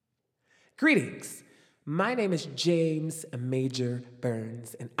Greetings. My name is James Major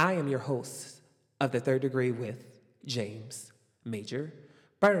Burns, and I am your host of the Third Degree with James Major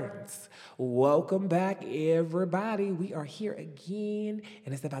Burns. Welcome back, everybody. We are here again,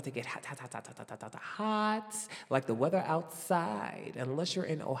 and it's about to get hot, hot, hot, hot, hot, hot, hot, hot, hot, like the weather outside. Unless you're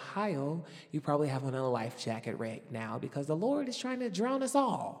in Ohio, you probably have on a life jacket right now because the Lord is trying to drown us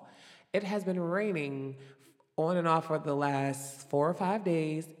all. It has been raining on and off for the last 4 or 5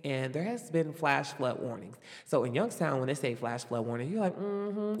 days, and there has been flash flood warnings. So in Youngstown, when they say flash flood warning, you're like,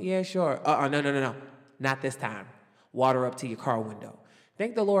 yeah, sure. No. Not this time. Water up to your car window.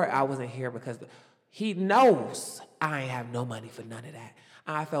 Thank the Lord I wasn't here because he knows I ain't have no money for none of that.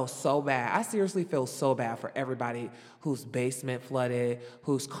 I felt so bad. I seriously feel so bad for everybody whose basement flooded,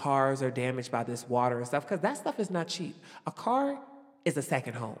 whose cars are damaged by this water and stuff, because that stuff is not cheap. A car is a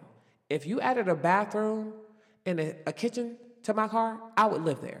second home. If you added a bathroom and a kitchen to my car, I would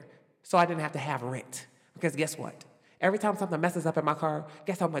live there. So I didn't have to have rent. Because guess what? Every time something messes up in my car,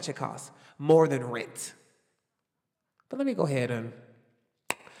 guess how much it costs? More than rent. But let me go ahead and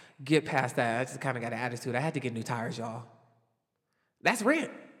get past that. I just kind of got an attitude. I had to get new tires, y'all. That's rent.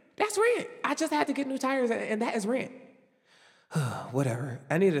 That's rent. I just had to get new tires, and that is rent. Whatever.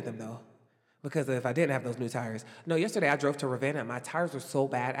 I needed them, though. Because if I didn't have those new tires. No, yesterday I drove to Ravenna and my tires were so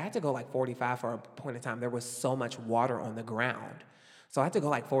bad. I had to go like 45 for a point in time. There was so much water on the ground. So I had to go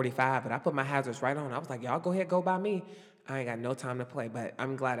like 45, but I put my hazards right on. I was like, y'all go ahead, go by me. I ain't got no time to play, but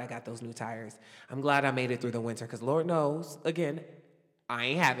I'm glad I got those new tires. I'm glad I made it through the winter because Lord knows, again, I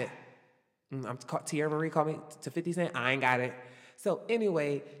ain't have it. Tierra Marie called me to 50 Cent. I ain't got it. So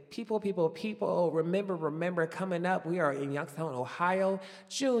anyway, people, remember coming up, we are in Youngstown, Ohio,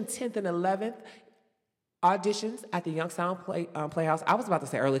 June 10th and 11th. Auditions at the Youngstown Playhouse. I was about to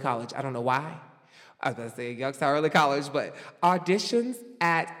say early college. I don't know why. I was about to say Youngstown Early College, but auditions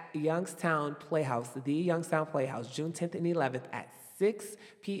at Youngstown Playhouse, the Youngstown Playhouse, June 10th and 11th at 6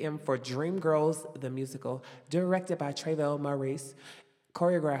 p.m. for Dreamgirls, the musical, directed by Tre'vell Maurice,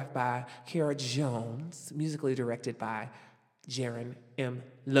 choreographed by Kiara Jones, musically directed by Jaron M.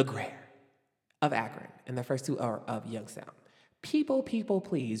 LeGraire of Akron, and the first two are of Youngstown. People,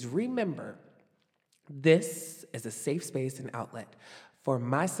 please remember, this is a safe space and outlet for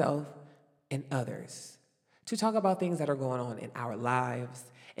myself and others to talk about things that are going on in our lives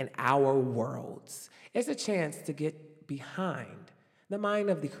and our worlds. It's a chance to get behind the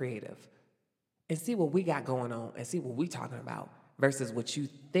mind of the creative and see what we got going on and see what we talking about versus what you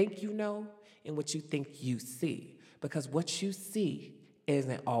think you know and what you think you see. Because what you see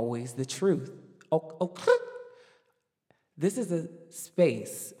isn't always the truth. Okay. This is a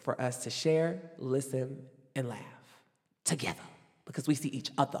space for us to share, listen, and laugh together because we see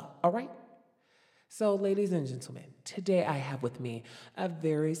each other, all right? So, ladies and gentlemen, today I have with me a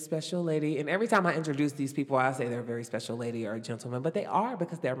very special lady. And every time I introduce these people, I say they're a very special lady or a gentleman, but they are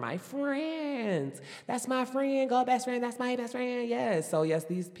because they're my friends. That's my friend, go best friend, that's my best friend, yes. So, yes,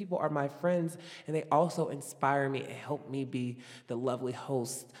 these people are my friends, and they also inspire me and help me be the lovely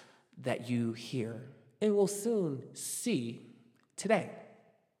host that you hear and will soon see today.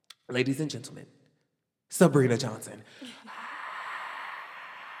 Ladies and gentlemen, Sabrina Johnson.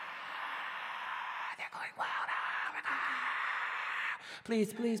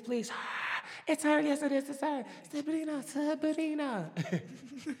 Please. It's her. Yes, it is. It's her. Sabrina.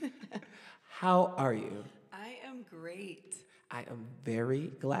 How are you? I am great. I am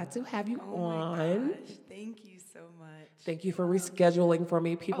very glad to have you on. My gosh, thank you so much. Thank you for rescheduling for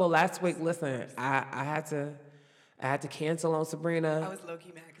me. People, last week, listen, I had to cancel on Sabrina. I was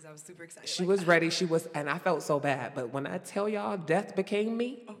low-key mad because I was super excited. She was ready. And I felt so bad. But when I tell y'all death became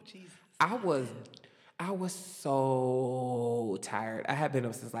me, oh, Jesus. I was so tired. I had been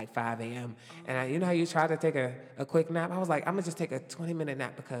up since like 5 a.m. And you know how you try to take a quick nap? I was like, I'm going to just take a 20-minute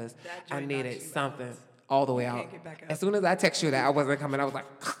nap because I needed something all the way out. As soon as I text you that I wasn't coming, I was like,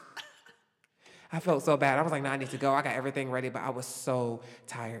 I felt so bad. I was like, no, I need to go. I got everything ready, but I was so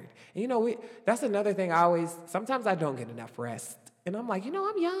tired. And you know, that's another thing sometimes I don't get enough rest. And I'm like, I'm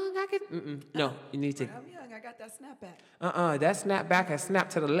young. No, you need to. I'm young. I got that snapback. That snapback has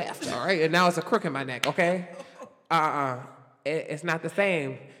snapped to the left, all right? And now it's a crook in my neck, okay? It's not the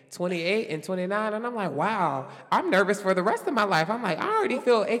same. 28 and 29, and I'm like, wow, I'm nervous for the rest of my life. I'm like, I already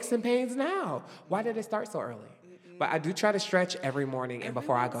feel aches and pains now. Why did it start so early? But I do try to stretch every morning and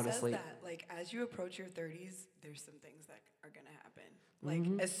before I go to sleep. That. Like, as you approach your 30s, there's some things that are going to happen.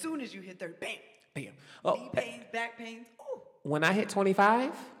 Like, as soon as you hit 30, bam. Bam. Knee pains, back pains. Oh. When I hit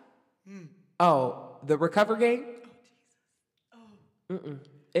 25, the recover game, Oh, Jesus. Oh.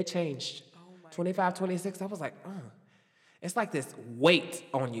 it changed. Oh, my 25, 26, I was like, It's like this weight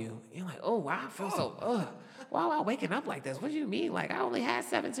on you. You're like, oh, wow, I feel so, why am I waking up like this? What do you mean? Like, I only had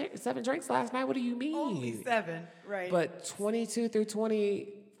seven drinks last night. What do you mean? Only 7, right? But 22 through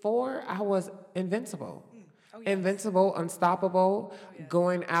 24, I was invincible. Oh, yes. Invincible, unstoppable,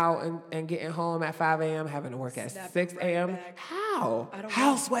 going out and getting home at 5 a.m., having to work at Snapping 6 right a.m. back. How? I don't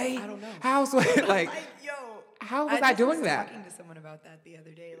How, know. Sway? I don't know. How, Sway? Like, Yo, how was I doing that? talking to someone about that the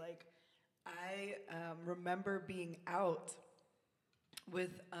other day. Like, I remember being out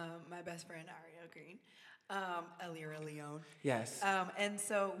with my best friend Aria Green, Alira Leone. Yes. And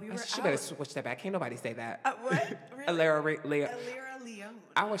so we were She out. better switch that back. Can't nobody say that. What? Really? Alira Leone.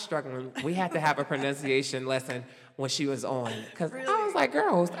 I was struggling. We had to have a pronunciation lesson when she was on. Because I Really? was like,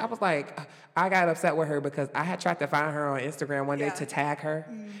 girls, I got upset with her because I had tried to find her on Instagram one day Yeah. to tag her.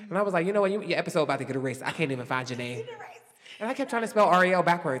 And I was like, you know what, your episode about to get erased. I can't even find your name. And I kept trying to spell Ariel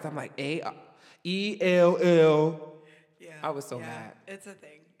backwards. I'm like, A-E-L-L. Yeah. I was so mad. It's a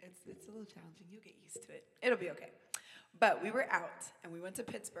thing. It's a little challenging. You'll get used to it. It'll be okay. But we were out and we went to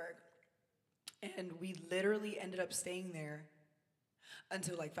Pittsburgh, and we literally ended up staying there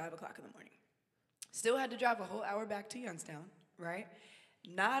until like 5 o'clock in the morning. Still had to drive a whole hour back to Youngstown, right?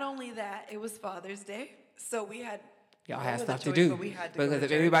 Not only that, it was Father's Day, so we had Y'all no had other stuff to choice, do. but we had to go Because to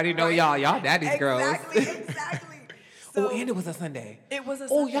if church, anybody know right? y'all daddy's girls. Exactly. Oh, So and it was a Sunday. it was a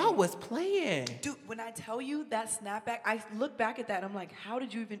Oh, Sunday. y'all was playing. Dude, when I tell you that snapback, I look back at that and I'm like, how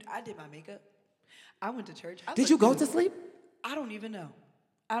did you even? I did my makeup. I went to church. Did you go to sleep? I don't even know.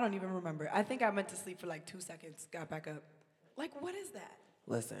 I don't even remember. I think I went to sleep for like 2 seconds, got back up. Like, what is that?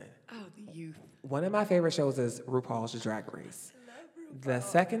 Listen, Oh, the youth. one of my favorite shows is RuPaul's Drag Race. The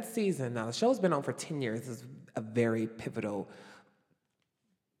second season, now the show's been on for 10 years, is a very pivotal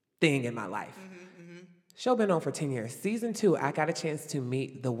thing in my life. Show been on for 10 years. Season 2, I got a chance to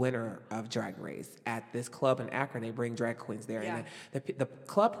meet the winner of Drag Race at this club in Akron. They bring drag queens there. Yeah. And the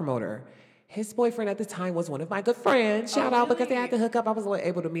club promoter, his boyfriend at the time was one of my good friends. Shout out because they had to hook up. I was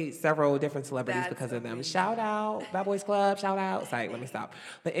able to meet several different celebrities That's because of them. amazing. Shout out, Bad Boys Club, shout out. Sorry, let me stop.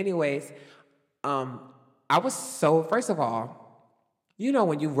 But anyways, I was so, first of all, you know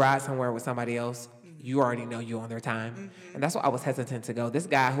when you ride somewhere with somebody else, you already know you on their time. And that's why I was hesitant to go. This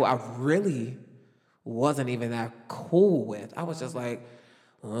guy who I really wasn't even that cool with, I was just like,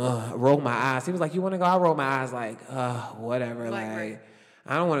 roll my eyes. He was like, you want to go? I roll my eyes like, whatever. Like, Like, right.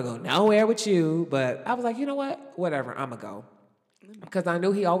 I don't want to go nowhere with you. But I was like, you know what? Whatever, I'm going to go. Because I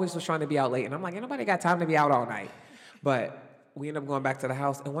knew he always was trying to be out late. And I'm like, ain't nobody got time to be out all night. But we ended up going back to the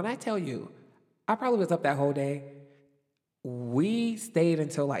house. And when I tell you, I probably was up that whole day. We stayed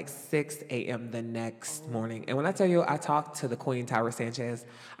until like 6 a.m. the next morning. And when I tell you, I talked to the queen, Tyra Sanchez,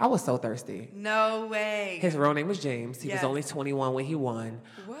 I was so thirsty. No way. His real name was James. He was Yes. only 21 when he won.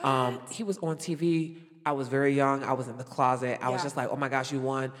 What? He was on TV. I was very young. I was in the closet. I was Yeah. just like, oh my gosh, you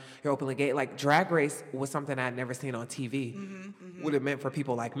won. You're openly gay. Like, Drag Race was something I had never seen on TV. What it meant for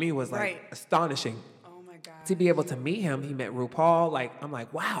people like me was like Right. astonishing. Oh my God. To be able to meet him, he met RuPaul. Like, I'm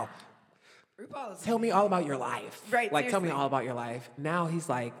like, wow. RuPaul is Tell me all about your life. Right, Like, tell me seriously. all about your life. Now he's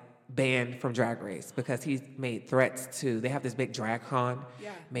like banned from Drag Race because he's made threats to, they have this big drag con,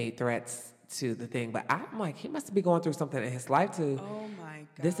 Yeah. made threats to the thing. But I'm like, he must be going through something in his life too. Oh my God.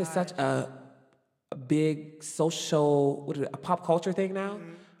 This is such a big social, a pop culture thing now.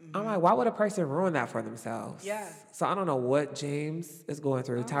 I'm like, why would a person ruin that for themselves? Yeah. So I don't know what James is going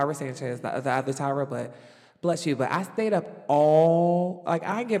through. Tyra Sanchez, the other Tyra, but bless you. But I stayed up I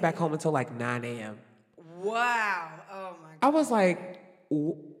didn't get back home until like 9 a.m. Wow. Oh my God. I was like,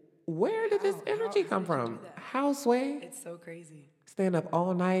 where did this How energy did come you do from? that? How, Sway? It's so crazy. Staying up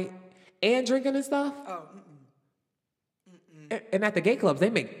all night and drinking and stuff. Oh, And at the gay clubs, they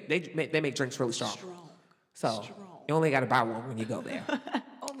make drinks really strong. strong. So Strong. you only got to buy one when you go there.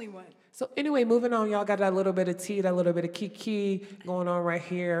 Only one. So anyway, moving on, y'all got that little bit of tea, that little bit of kiki going on right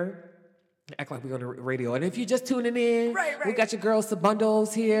here. Act like we're on the radio. And if you're just tuning in, Right, we right. got your girl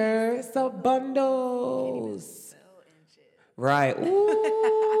Sabundos here. Sabundos. Right.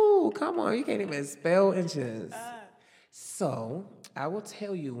 Ooh, come on. You can't even spell inches. So I will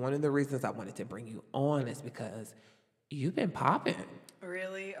tell you, one of the reasons I wanted to bring you on is because you've been popping.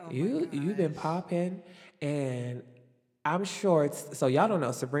 Really? Oh my You've been gosh. popping, and I'm sure so y'all don't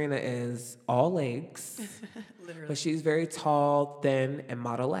know, Sabrina is all legs, Literally. but she's very tall, thin, and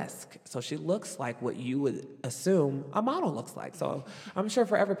model-esque. So she looks like what you would assume a model looks like. So I'm sure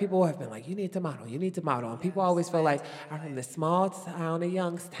forever people have been like, you need to model. And people always feel like, I'm from the small town of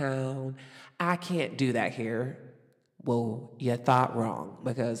Youngstown. I can't do that here. Well, you thought wrong,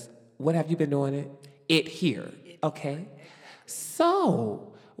 because what have you been doing it here, okay?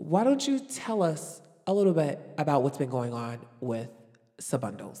 So why don't you tell us a little bit about what's been going on with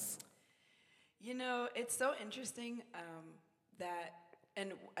Sabundles. You know, it's so interesting that,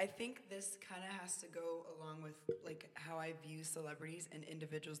 and I think this kind of has to go along with like how I view celebrities and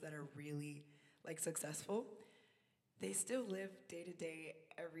individuals that are really like successful. They still live day to day,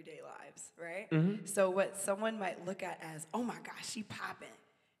 everyday lives, right? So what someone might look at as, oh my gosh, she popping,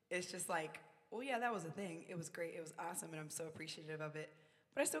 it's just like, well, yeah, that was a thing. It was great. It was awesome, and I'm so appreciative of it.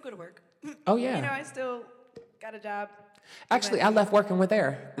 But I still go to work. Oh, yeah. You know, I still got a job. Actually, I left work and went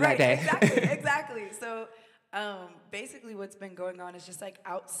there that Right, day. exactly. So basically what's been going on is just like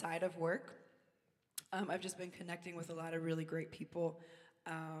outside of work, I've just been connecting with a lot of really great people,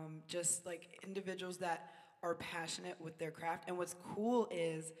 just like individuals that are passionate with their craft. And what's cool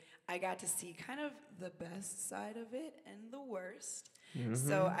is I got to see kind of the best side of it and the worst.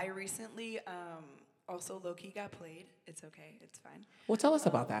 So I recently also low-key got played. It's okay, it's fine. Well, tell us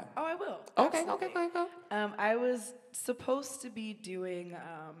about that. Oh, I will. Okay, Absolutely. go. I was supposed to be doing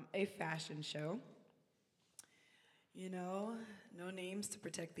a fashion show. You know, no names to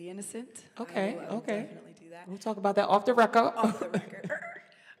protect the innocent. Okay, I will okay. definitely do that. We'll talk about that off the record. Off the record.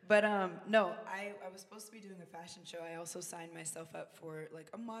 But no, I was supposed to be doing a fashion show. I also signed myself up for like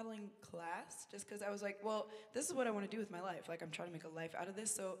a modeling class just because I was like, well, this is what I want to do with my life. Like I'm trying to make a life out of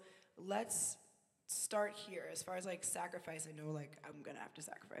this. So let's start here. As far as like sacrifice, I know like I'm gonna have to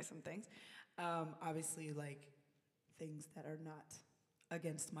sacrifice some things. Obviously, like things that are not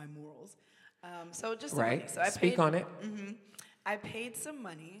against my morals. So just some money. Right. So I Speak paid, on it. I paid some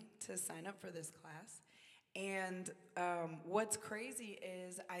money to sign up for this class. And what's crazy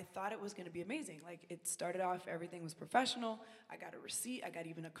is I thought it was going to be amazing. Like it started off, everything was professional. I got a receipt. I got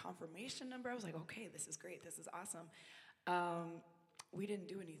even a confirmation number. I was like, okay, this is great. This is awesome. We didn't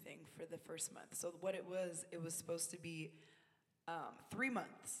do anything for the first month. So what it was supposed to be 3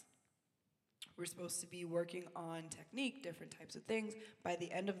 months. We're supposed to be working on technique, different types of things. By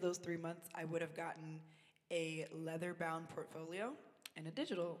the end of those 3 months, I would have gotten a leather-bound portfolio and a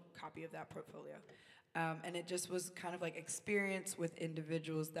digital copy of that portfolio. And it just was kind of like experience with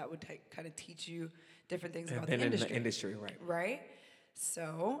individuals that would kind of teach you different things about the industry. In the industry, right. Right?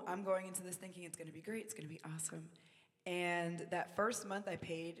 So I'm going into this thinking it's going to be great, it's going to be awesome. And that first month I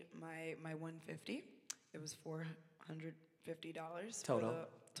paid my $150. It was $450 Total. for the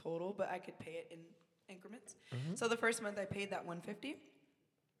total, but I could pay it in increments. So the first month I paid that $150,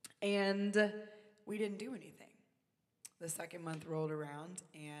 and we didn't do anything. The second month rolled around,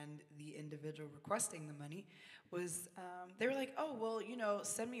 and the individual requesting the money was, they were like, oh, well, you know,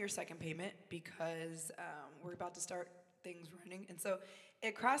 send me your second payment because we're about to start things running. And so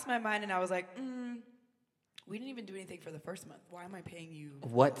it crossed my mind, and I was like, we didn't even do anything for the first month. Why am I paying you?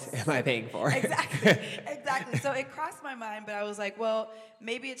 What am I paying for? Exactly. So it crossed my mind, but I was like, well,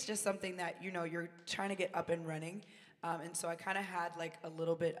 maybe it's just something that, you know, you're trying to get up and running. And so I kind of had like a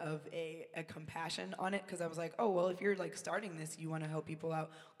little bit of a compassion on it because I was like, oh, well, if you're like starting this, you want to help people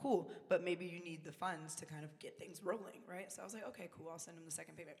out, cool. But maybe you need the funds to kind of get things rolling, right? So I was like, okay, cool, I'll send them the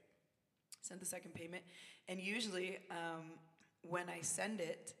second payment. Send the second payment. And usually when I send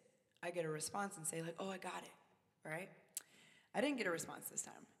it, I get a response and say like, oh, I got it, right? I didn't get a response this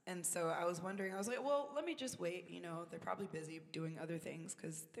time. And so I was wondering, I was like, well, let me just wait. You know, they're probably busy doing other things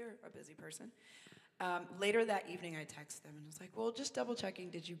because they're a busy person. Later that evening, I texted them and I was like, well, just double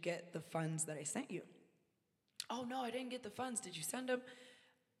checking, did you get the funds that I sent you? Oh, no, I didn't get the funds. Did you send them?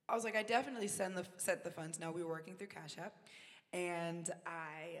 I was like, I definitely sent the funds. Now, we were working through Cash App, and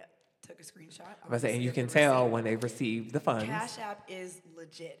I took a screenshot. I was saying, you can tell when they receive the funds. Cash App is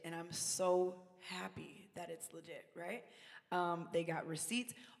legit, and I'm so happy that it's legit, right? They got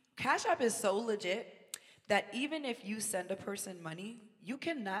receipts. Cash App is so legit that even if you send a person money, you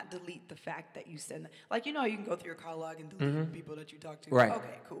cannot delete the fact that you send them. Like, you know, you can go through your call log and delete people that you talk to. Right.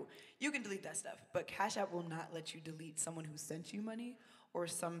 Okay, cool. You can delete that stuff. But Cash App will not let you delete someone who sent you money or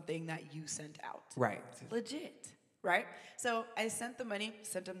something that you sent out. Right. Legit, right? So I sent the money,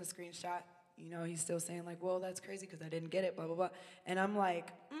 sent him the screenshot. You know, he's still saying like, well, that's crazy because I didn't get it, blah, blah, blah. And I'm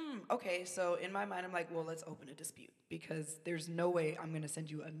like, okay. So in my mind, I'm like, well, let's open a dispute because there's no way I'm going to send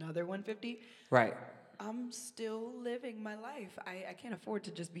you another $150. Right. I'm still living my life. I can't afford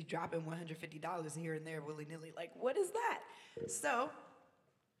to just be dropping $150 here and there willy-nilly. Like, what is that? So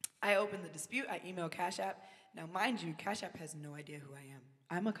I opened the dispute. I emailed Cash App. Now, mind you, Cash App has no idea who I am.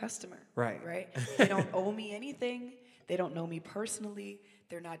 I'm a customer. Right. They don't owe me anything. They don't know me personally.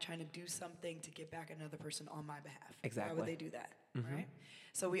 They're not trying to do something to get back another person on my behalf. Exactly. Why would they do that, right?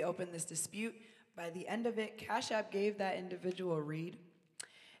 So we opened this dispute. By the end of it, Cash App gave that individual a read.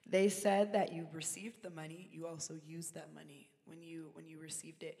 They said that you received the money, you also used that money when you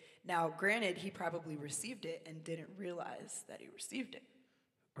received it. Now, granted, he probably received it and didn't realize that he received it.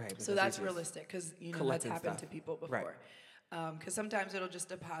 Right. So because that's they're just realistic because that's collecting happened stuff. to people Right. before. Because sometimes it'll just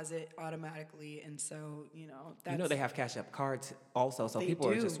deposit automatically, and so that's You know they have Cash App cards also, so They people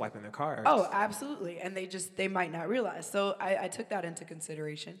are do. just swiping their cards. Oh, absolutely. And they might not realize. So I took that into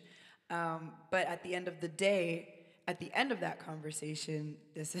consideration. But at the end of the day, at the end of that conversation,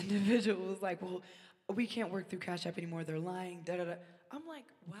 this individual was like, well, we can't work through Cash App anymore. They're lying. Da, da, da. I'm like,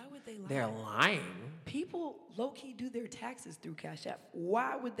 why would they lie? They're lying. People low-key do their taxes through Cash App.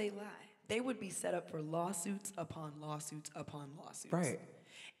 Why would they lie? They would be set up for lawsuits upon lawsuits upon lawsuits. Right.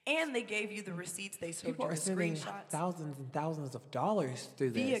 And they gave you the receipts. They showed People you are the sending screenshots. thousands and thousands of dollars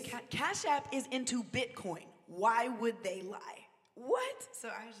through Via this. Cash App is into Bitcoin. Why would they lie? What? So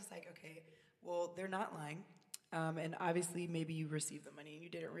I was just like, okay, well, they're not lying. And obviously, maybe you received the money and you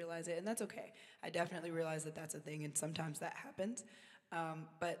didn't realize it, and that's okay. I definitely realize that that's a thing, and sometimes that happens.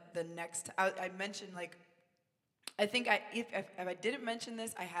 But the next, I mentioned, like, I think if I didn't mention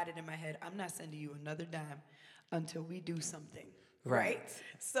this, I had it in my head. I'm not sending you another dime until we do something. Right?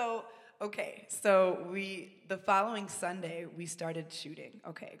 So, okay. So the following Sunday, we started shooting.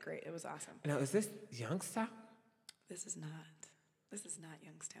 Okay, great. It was awesome. Now, is this Youngstown? This is not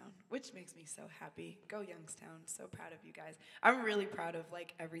Youngstown, which makes me so happy. Go Youngstown. So proud of you guys. I'm really proud of,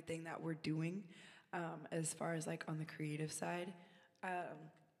 like, everything that we're doing as far as, like, on the creative side.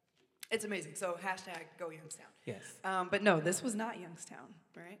 It's amazing. So hashtag go Youngstown. Yes. But no, this was not Youngstown,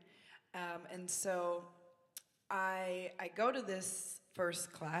 right? And so I go to this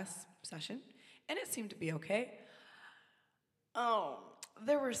first class session, and it seemed to be okay.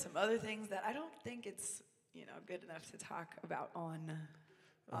 There were some other things that I don't think it's good enough to talk about on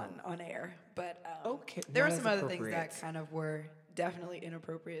air. But Okay, there were not some as other things that appropriate. kind of were definitely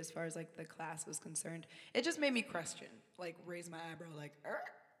inappropriate as far as, like, the class was concerned. It just made me question, like, raise my eyebrow, like,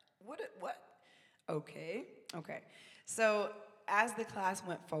 what? Okay. So as the class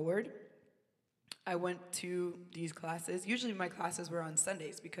went forward, I went to these classes. Usually my classes were on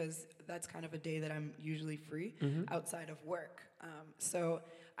Sundays because that's kind of a day that I'm usually free outside of work. So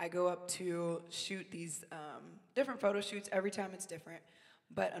I go up to shoot these different photo shoots. Every time it's different.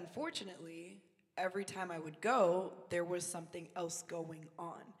 But unfortunately, every time I would go, there was something else going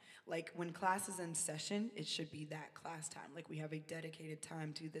on. Like, when class is in session, it should be that class time. Like, we have a dedicated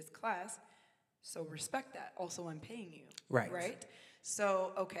time to this class, so respect that. Also, I'm paying you. Right?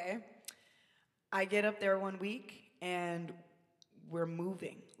 So, okay. I get up there one week, and we're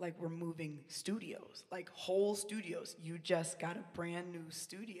moving studios, like whole studios. You just got a brand new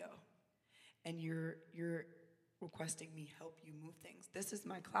studio, and you're requesting me help you move things. This is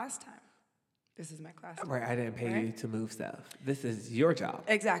my class time. Right, I didn't pay you to move stuff. This is your job.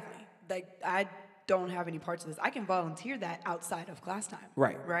 Exactly. Like, I don't have any parts of this. I can volunteer that outside of class time.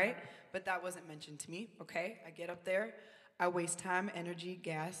 Right. But that wasn't mentioned to me. Okay, I get up there. I waste time, energy,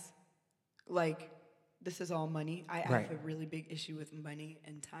 gas. Like, this is all money. I have a really big issue with money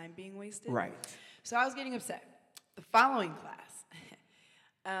and time being wasted. Right. So I was getting upset. The following class,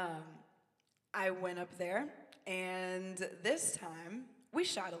 I went up there, and this time we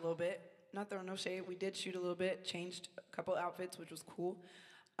shot a little bit. Not throwing no shade. We did shoot a little bit, changed a couple outfits, which was cool.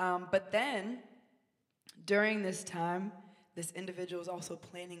 But then, during this time, this individual is also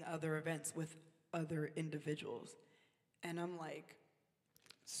planning other events with other individuals. And I'm like,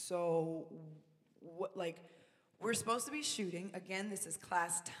 so what, like, we're supposed to be shooting. Again, this is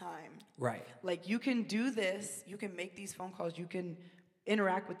class time. Right. Like, you can do this, you can make these phone calls, you can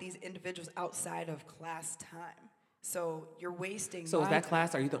interact with these individuals outside of class time. So you're wasting So my is that time.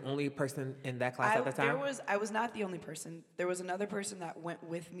 class, are you the only person in that class at the time? I was not the only person. There was another person that went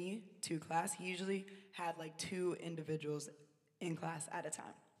with me to class. He usually had like 2 individuals in class at a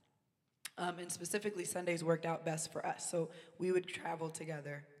time. And specifically, Sundays worked out best for us. So we would travel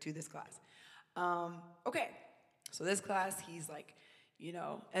together to this class. Okay, so this class, he's like,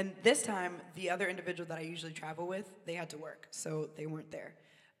 and this time, the other individual that I usually travel with, they had to work, so they weren't there.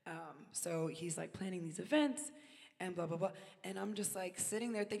 So he's like planning these events and blah, blah, blah. And I'm just like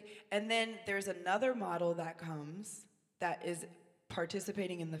sitting there thinking, and then there's another model that comes that is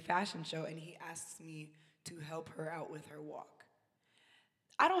participating in the fashion show, and he asks me to help her out with her walk.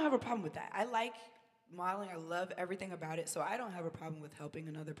 I don't have a problem with that. I like modeling. I love everything about it, so I don't have a problem with helping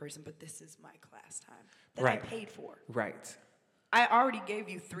another person, but this is my class time that I paid for. Right. I already gave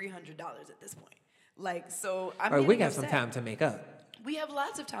you $300 at this point. Like, so I'm All right, we got upset. some time to make up. We have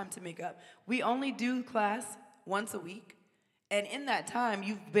lots of time to make up. We only do class once a week, and in that time,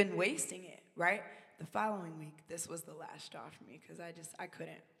 you've been wasting it, right? The following week, this was the last straw for me because I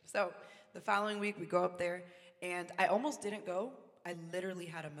couldn't. So the following week, we go up there, and I almost didn't go. I literally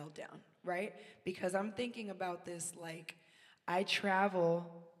had a meltdown, right? Because I'm thinking about this like I travel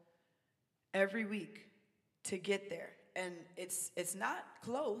every week to get there, and it's not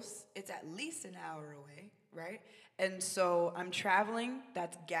close. It's at least an hour away, right? And so I'm traveling.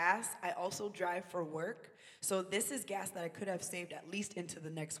 That's gas. I also drive for work. So this is gas that I could have saved at least into the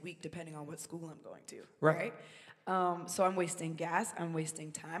next week, depending on what school I'm going to, right? So I'm wasting gas, I'm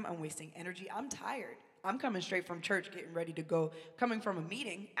wasting time, I'm wasting energy. I'm tired. I'm coming straight from church, getting ready to go, coming from a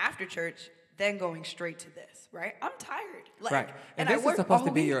meeting after church, then going straight to this, right? I'm tired. Like, Right. And I this is work supposed all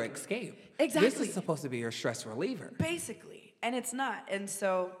to be week. your escape. Exactly. This is supposed to be your stress reliever. Basically. And it's not. And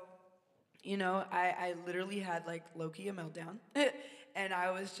so, you know, I literally had like low-key a meltdown. And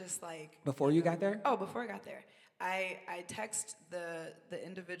I was just like... Before you got there? Oh, before I got there. I text the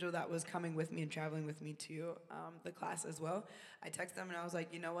individual that was coming with me and traveling with me to the class as well. I text them and I was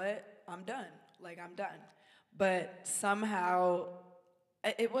like, you know what? I'm done. Like, I'm done. But somehow,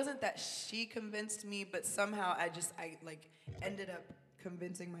 it wasn't that she convinced me, but somehow I like ended up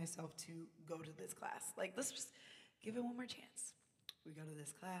convincing myself to go to this class. Like, let's just give it one more chance. We go to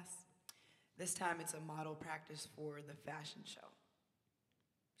this class. This time it's a model practice for the fashion show.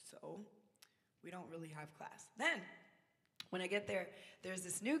 So we don't really have class. Then, when I get there, there's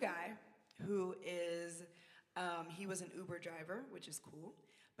this new guy who is, he was an Uber driver, which is cool,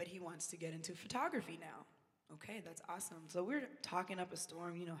 but he wants to get into photography now. Okay, that's awesome. So we're talking up a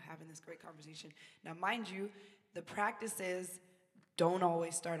storm, you know, having this great conversation. Now, mind you, the practices don't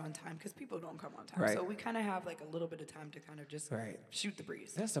always start on time because people don't come on time. Right. So we kind of have like a little bit of time to kind of just shoot the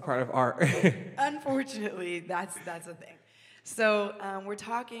breeze. That's a part of art. Unfortunately, that's a thing. So we're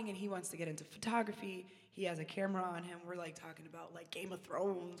talking, and he wants to get into photography. He has a camera on him. We're like talking about like Game of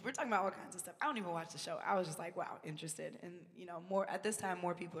Thrones. We're talking about all kinds of stuff. I don't even watch the show. I was just like, wow, interested. And you know, more at this time,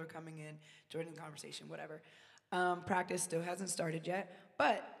 more people are coming in, joining the conversation, whatever. Practice still hasn't started yet,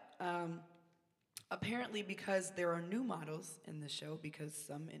 but apparently because there are new models in the show, because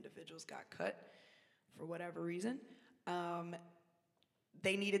some individuals got cut for whatever reason,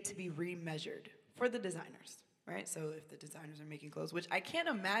 they needed to be remeasured for the designers. Right? So if the designers are making clothes, which I can't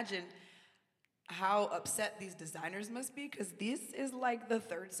imagine how upset these designers must be, because this is like the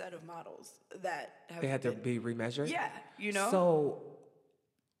third set of models that have They had to be remeasured? Yeah, you know? So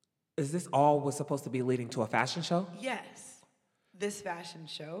is this all was supposed to be leading to a fashion show? Yes. This fashion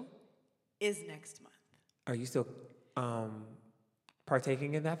show is next month. Are you still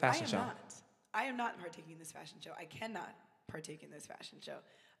partaking in that fashion show? I am not partaking in this fashion show. I cannot partake in this fashion show.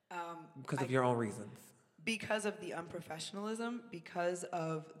 Because of your own reasons? Because of the unprofessionalism, because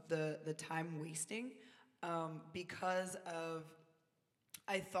of the time wasting, because of,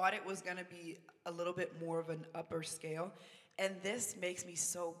 I thought it was gonna be a little bit more of an upper scale, and this makes me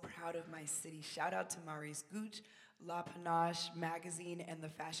so proud of my city. Shout out to Maurice Gooch, La Panache magazine, and the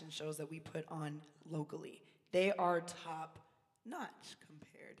fashion shows that we put on locally. They are top notch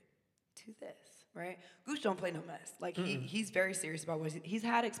compared to this. Right? Gooch don't play no mess. Like, he's very serious about what he's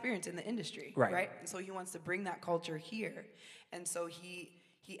had experience in the industry, right? And so he wants to bring that culture here. And so he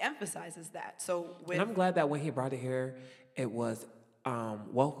emphasizes that. So and I'm glad that when he brought it here, it was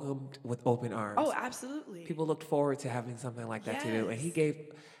welcomed with open arms. Oh, absolutely. People looked forward to having something like that to do. And he gave,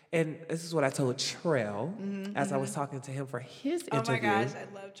 and this is what I told Trell as I was talking to him for his interview. Oh my gosh,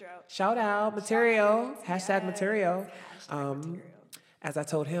 I love Trell. Shout out, material, hashtag Yes. material. Hashtag material. As I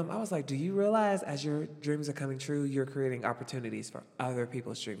told him, I was like, do you realize as your dreams are coming true, you're creating opportunities for other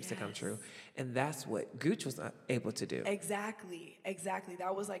people's dreams to come true? And that's what Gooch was not able to do. Exactly.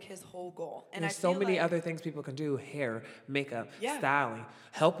 That was like his whole goal. And There's I so feel many like, other things people can do: hair, makeup, styling,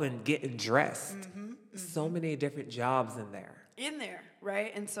 helping getting dressed. So many different jobs in there.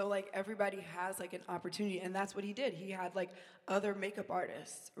 Right? And so like everybody has like an opportunity, and that's what he did. He had like other makeup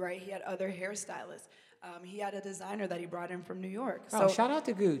artists, right? He had other hairstylists. He had a designer that he brought in from New York. So shout out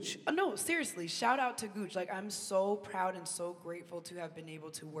to Gooch. No, seriously, shout out to Gooch. Like, I'm so proud and so grateful to have been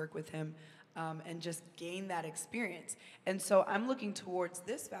able to work with him and just gain that experience. And so I'm looking towards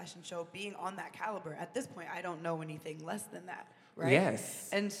this fashion show being on that caliber. At this point, I don't know anything less than that, right? Yes.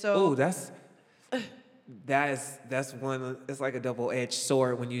 And so... Oh, that's one. It's like a double-edged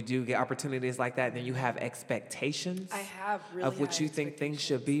sword when you do get opportunities like that. And then you have expectations. I have really of what high you think things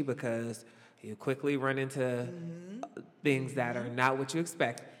should be, because you quickly run into things that are not what you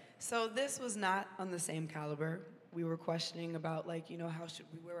expect. So this was not on the same caliber. We were questioning about, like, you know, how should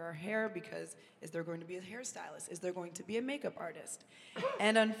we wear our hair, because is there going to be a hairstylist? Is there going to be a makeup artist?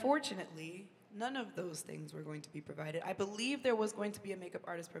 And unfortunately, None of those things were going to be provided. I believe there was going to be a makeup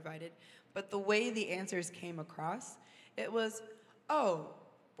artist provided, but the way the answers came across, it was, oh,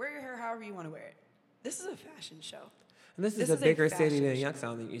 wear your hair however you want to wear it. This is a fashion show. And this is a bigger city than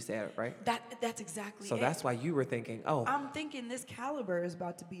Youngstown than you said, right? That's exactly so it. So that's why you were thinking, oh. I'm thinking this caliber is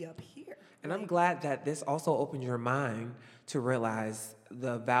about to be up here. And I'm glad that this also opened your mind to realize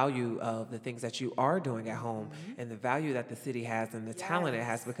the value of the things that you are doing at home and the value that the city has and the talent it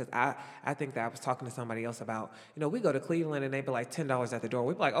has. Because I think that I was talking to somebody else about, we go to Cleveland and they be like $10 at the door.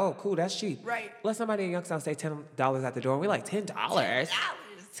 We be like, oh, cool, that's cheap. Right. Let somebody in Youngstown say $10 at the door. And we like, $10? $10.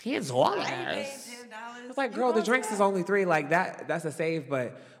 It's like, girl, the drinks is only $3. Like that's a save,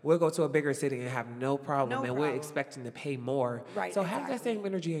 but we'll go to a bigger city and have no problem. We're expecting to pay more. Right. So have that same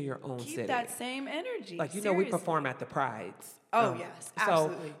energy in your own city. Keep that same energy. Like, we perform at the Prides. Oh, yes,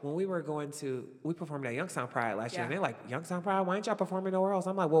 absolutely. So when we performed at Youngstown Pride last year, and they're like, Youngstown Pride, why ain't y'all performing nowhere else?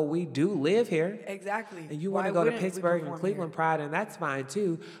 I'm like, well, we do live here. Exactly. And you want to go to Pittsburgh and Cleveland Pride, and that's fine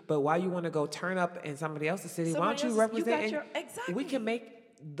too. But why you want to go turn up in somebody else's city? Why don't you represent? Exactly. We can make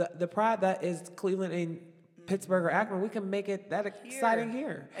the pride that is Cleveland and Pittsburgh or Akron, we can make it that exciting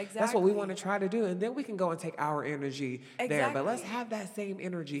here. Exactly. That's what we want to try to do. And then we can go and take our energy there. But let's have that same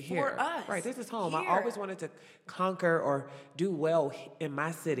energy here. For us. Right, this is home. Here. I always wanted to conquer or do well in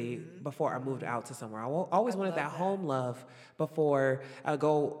my city before I moved out to somewhere. I always wanted that home love before I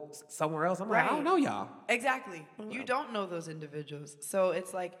go somewhere else. I'm like, I don't know y'all. Exactly. You don't know those individuals. So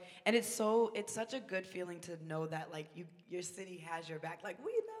it's like, and it's such a good feeling to know that like your city has your back. Like,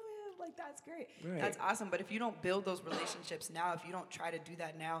 we know him. Like, that's great. Right. That's awesome. But if you don't build those relationships now, if you don't try to do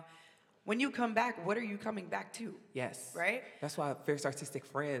that now, when you come back, what are you coming back to? Yes. Right? That's why Fierce Artistic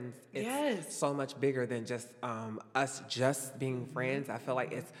Friends is so much bigger than just us just being friends. I feel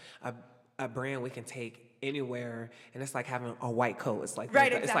like it's a brand we can take anywhere, and it's like having a white coat. It's like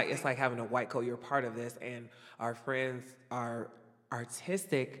it's like having a white coat. You're part of this, and our friends are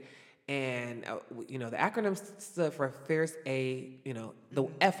artistic. And, the acronym stood for Fierce A, the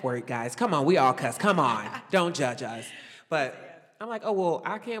F word, guys. Come on, we all cuss. Come on. Don't judge us. But I'm like, oh, well,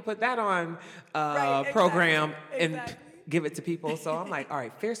 I can't put that on program and give it to people. So I'm like, all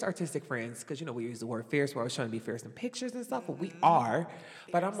right, Fierce Artistic Friends, because, we use the word fierce. We're always trying to be fierce in pictures and stuff, but we are.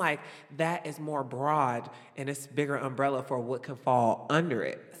 But I'm like, that is more broad, and it's bigger umbrella for what can fall under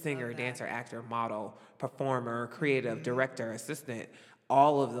it. Singer, dancer, actor, model, performer, creative, director, assistant.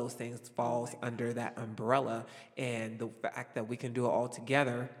 All of those things falls under that umbrella, and the fact that we can do it all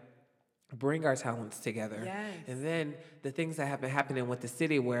together, bring our talents together. Yes. And then the things that have been happening with the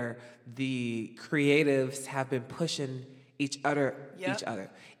city where the creatives have been pushing each other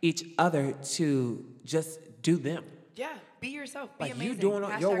to just do them. Yeah, be yourself. Be like amazing. You doing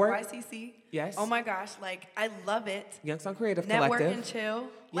Hashtag your work. YCC. Yes. Oh my gosh, like I love it. Youngstown Creative Network Collective. and chill.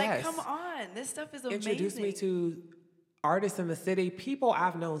 Like, come on, this stuff is amazing. Introduce me to artists in the city, people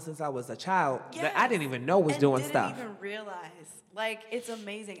I've known since I was a child that I didn't even know was doing stuff. Didn't even realize. Like, it's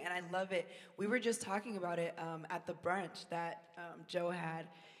amazing, and I love it. We were just talking about it at the brunch that Joe had,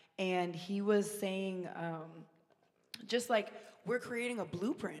 and he was saying just like we're creating a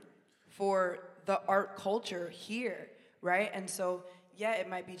blueprint for the art culture here, right? And so, yeah, it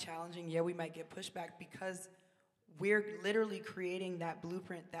might be challenging. Yeah, we might get pushback because we're literally creating that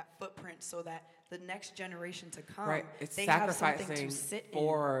blueprint, that footprint, so that the next generation to come, it's they have something sacrificing to sit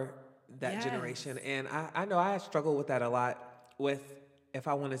for that generation. And I know I struggle with that a lot with if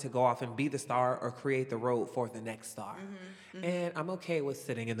I wanted to go off and be the star or create the road for the next star. And I'm okay with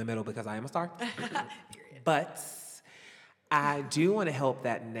sitting in the middle because I am a star. But I do want to help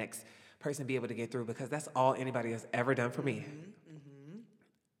that next person be able to get through because that's all anybody has ever done for me.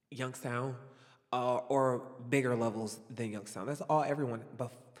 Youngstown, or bigger levels than Youngstown. That's all everyone.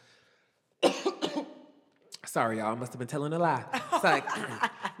 Sorry, y'all. I must have been telling a lie. It's like,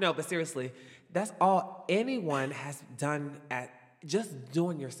 no, but seriously, that's all anyone has done at just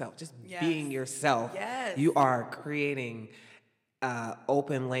doing yourself, just being yourself. Yes. You are creating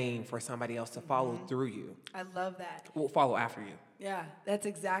open lane for somebody else to follow through you. I love that. Will follow after you. Yeah, that's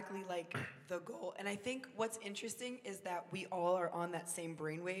exactly like the goal. And I think what's interesting is that we all are on that same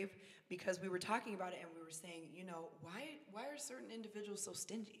brainwave because we were talking about it and we were saying, why are certain individuals so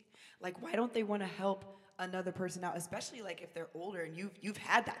stingy? Like, why don't they want to help another person out, especially like if they're older and you've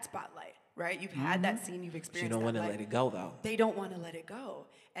had that spotlight, right? You've had that scene, you've experienced. You don't want to let it go, though. They don't want to let it go,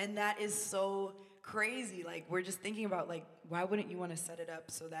 and that is so crazy. Like, we're just thinking about like, why wouldn't you want to set it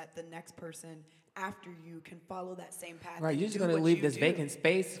up so that the next person after you can follow that same path? Right, you're just going to leave this vacant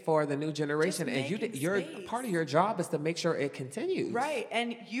space for the new generation, and your part of your job is to make sure it continues. Right,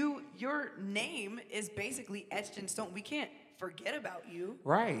 and your name is basically etched in stone. We can't forget about you.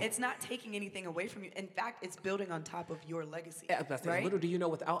 Right. It's not taking anything away from you. In fact, it's building on top of your legacy. Yeah, that's right? Little do you know,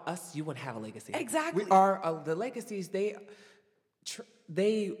 without us, you wouldn't have a legacy. Exactly. We are the legacies. They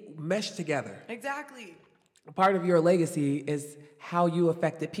mesh together. Exactly. Part of your legacy is how you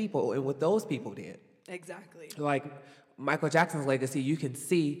affected people and what those people did. Exactly. Like Michael Jackson's legacy, you can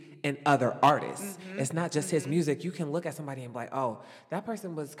see in other artists. It's not just his music. You can look at somebody and be like, oh, that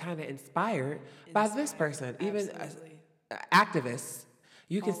person was kind of inspired by this person. Even activists,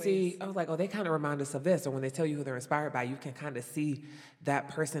 you can see, I was like, oh, they kind of remind us of this. Or when they tell you who they're inspired by, you can kind of see that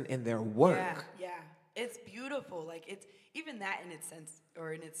person in their work. Yeah. It's beautiful. Like, it's even that in its sense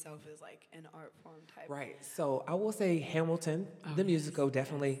or in itself is like an art form type. Right. So I will say Hamilton, the musical,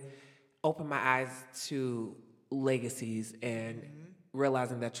 definitely opened my eyes to legacies and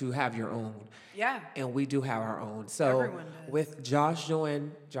realizing that you have your own. Yeah. And we do have our own. So Everyone does. with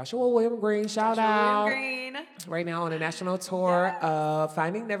Joshua William Green, shout out. Green. Right now on a national tour of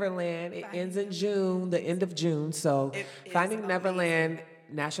Finding Neverland. It ends in June, the end of June. So It is Finding Neverland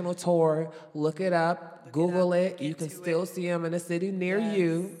national tour, look it up, Google it. You can still see him in a city near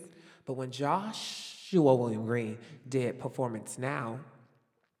you. But when Joshua William Green did Performance Now,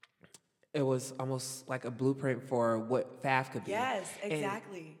 it was almost like a blueprint for what FAF could be. Yes,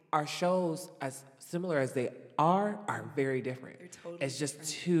 exactly. And our shows, as similar as they are very different. They're totally it's just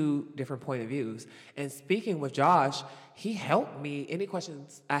two different point of views. And speaking with Josh, he helped me. Any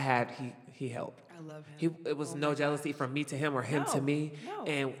questions I had, he helped. I love him. It was no jealousy from me to him or him to me. No.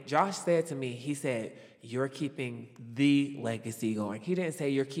 And Josh said to me, he said, you're keeping the legacy going. He didn't say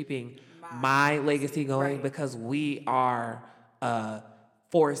you're keeping my legacy going because we are a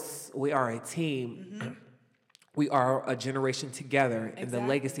force, we are a team. We are a generation together in the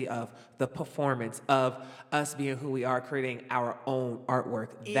legacy of the performance of us being who we are, creating our own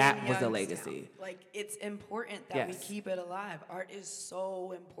artwork. That was the legacy. Like, it's important that we keep it alive. Art is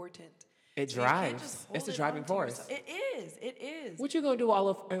so important. It So you can't drives. just hold It's the it driving onto force. yourself. It is. What you gonna do all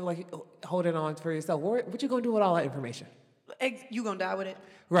of like hold it on for yourself? What you gonna do with all that information? You gonna die with it?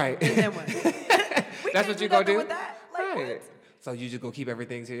 Right. And then what? That's what you gonna do. With that? Like, right. what? So you just gonna keep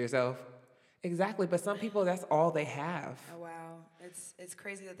everything to yourself? Exactly. But some people, that's all they have. Oh wow, it's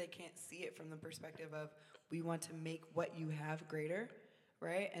crazy that they can't see it from the perspective of we want to make what you have greater,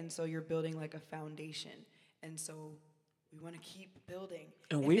 right? And so you're building like a foundation, and so we want to keep building.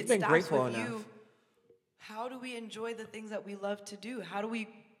 And If we've it been stops grateful with enough. How do we enjoy the things that we love to do? How do we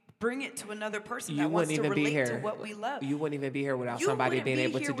bring it to another person You that wants wouldn't to even be relate here. to what we love? You wouldn't even be here without You somebody wouldn't being be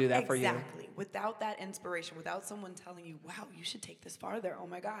able to here do that for you. Exactly. Without that inspiration, without someone telling you, wow, you should take this farther. Oh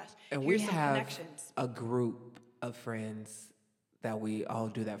my gosh. And Here's we some have connections. a group of friends that we all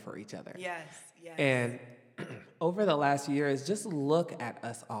do that for each other. Yes. And over the last years, just look at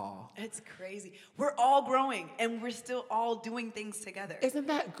us all. It's crazy. We're all growing and we're still all doing things together. Isn't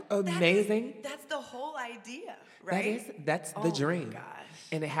that amazing? That's the whole idea, right? That's Oh the my dream. gosh.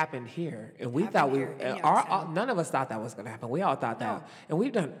 And it happened here. And we Happened thought here in Youngstown. none of us thought that was going to happen. We all thought that. No. And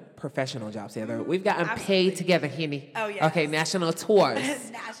we've done professional jobs together. We've gotten Absolutely. paid together, Henny. Oh, yes. Okay, national tours.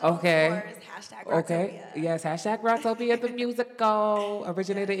 National okay. tours, hashtag Okay. Rocktopia. Yes, hashtag Rocktopia, the musical,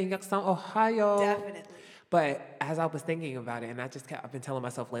 originated in Youngstown, Ohio. Definitely. But as I was thinking about it, and I've been telling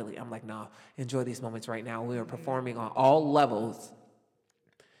myself lately, I'm like, nah, enjoy these moments right now. We are performing on all levels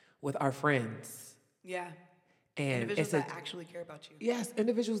with our friends. Yeah. And Individuals that actually care about you. Yes,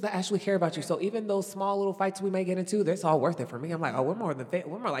 individuals that actually care about you. So even those small little fights we may get into, that's all worth it for me. I'm like, oh, we're more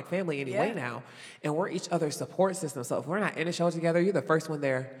like family anyway now, and we're each other's support system. So if we're not in a show together, you're the first one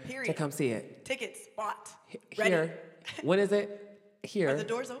there to Period. come see it. Tickets bought. Ready. Here, when is it? Here. Are the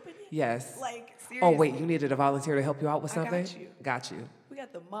doors open yet? Yes. Like, seriously. Oh wait, you needed a volunteer to help you out with I got something. you. Got you. We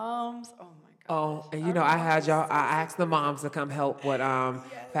got the moms. Oh my gosh. Oh, and you know, I had y'all. I asked the moms to come help with FAF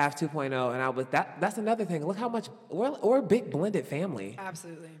 2.0, and I was that's another thing. Look how much we're a big blended family.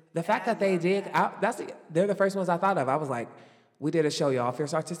 Absolutely. The fact that they did, they're the first ones I thought of. I was like, we did a show, y'all,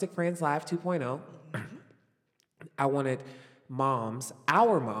 Fierce Artistic Friends Live 2.0. I wanted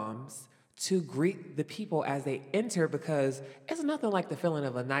our moms, to greet the people as they enter because it's nothing like the feeling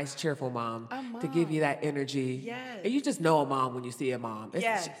of a nice, cheerful mom to give you that energy. Yes. And you just know a mom when you see a mom.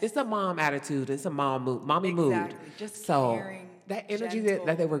 It's a mom attitude. It's a mommy mood. Just so caring, that energy gentle.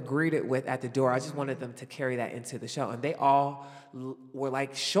 that they were greeted with at the door, I just wanted them to carry that into the show. And they all were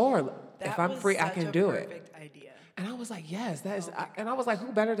like, sure, if I'm free, I can do it. Perfect idea. And I was like, yes, that is. And I was like,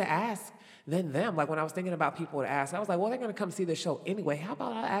 who better to ask than them? Like when I was thinking about people to ask, I was like, well, they're going to come see the show anyway. How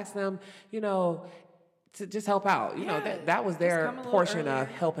about I ask them, to just help out? You know, that was their come a little portion earlier, of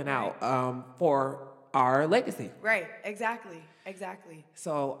helping out for our legacy. Right. Exactly.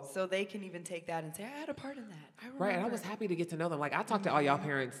 So So they can even take that and say, I had a part in that. I remember. right, and I was happy to get to know them. Like I talked to all y'all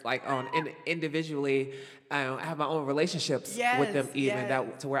parents, like on individually. I have my own relationships with them, even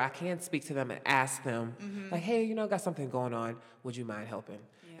that to where I can speak to them and ask them, like, "Hey, got something going on? Would you mind helping?"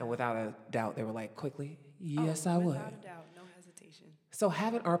 Yeah. And without a doubt, they were like, "Quickly, yes, I would." Without a doubt, no hesitation. So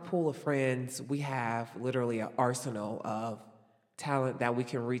having our pool of friends, we have literally an arsenal of talent that we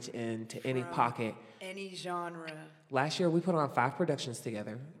can reach into any pocket. Any genre. Last year, we put on 5 productions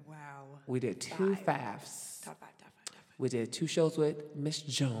together. Wow. We did 2 FAFs. Top five. We did 2 shows with Miss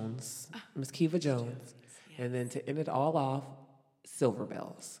Jones, Miss Kiva Jones, Yes. and then to end it all off, Silver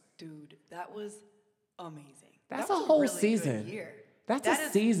Bells. Dude, that was amazing. That's That was a whole really good season. year. That's That a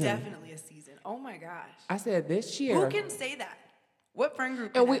is season. definitely a season. Oh my gosh. I said this year, Who can say that? What friend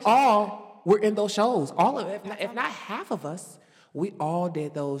group? and can we actually all were in those shows. All of it, if not half of us, we all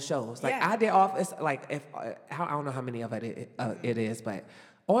did those shows. Like Yeah. I did off. It's like if I don't know how many of it is, but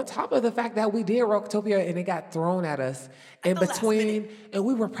on top of the fact that we did Rocktopia and it got thrown at us in the last between, minute. and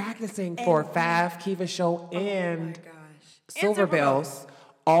we were practicing for Faf, Kiva show, Oh and my gosh. Silver Bells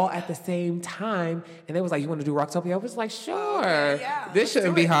all at the same time, and they was like, "You want to do Rocktopia?" I was like, "Sure, Okay, yeah, this let's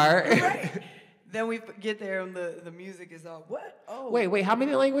shouldn't do be it." hard." Right. Then we get there and the music is all what? Oh. Wait, how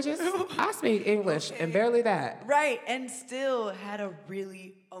many languages? I speak English and barely that. Right, and still had a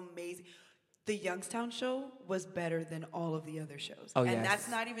really amazing. The Youngstown show was better than all of the other shows. Oh, and yes. that's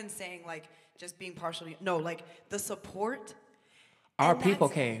not even saying like just being partially. No, like the support. Our and people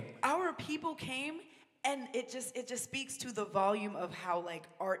that's- came. Our people came, and it just speaks to the volume of how like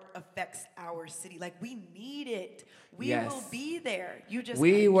art affects our city. Like we need it. We Yes. will be there. You just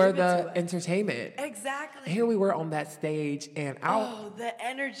We gotta were give it to the us. entertainment. Exactly. Here we were on that stage, and Oh, the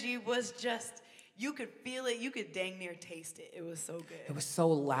energy was just, you could feel it. You could dang near taste it. It was so good. it was so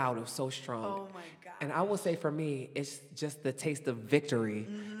loud, it was so strong. Oh my God. And I will say for me, it's just the taste of victory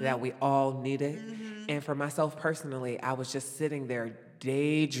Mm-hmm. that we all needed. And for myself personally, I was just sitting there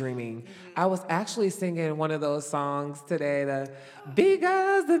daydreaming. Mm-hmm. I was actually singing one of those songs today, the Big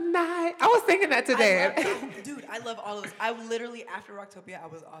as the Night. I was singing that today. Dude, I love all of this. I literally, after Rocktopia, I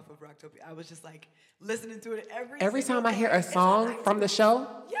was off of Rocktopia. I was just like listening to it Every single time I day. hear a It's on song from the iTunes. show,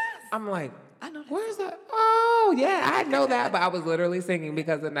 Yes. I'm like, I know that where's that? Oh, yeah, I know that, but I was literally singing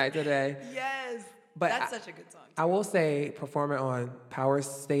Because of the Night today. Yes. But That's such a good song. I will say, performing on Power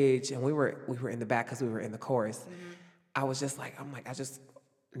Stage, and we were in the back because we were in the chorus. I was just like, I just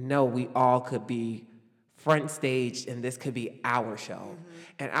know we all could be front stage, and this could be our show.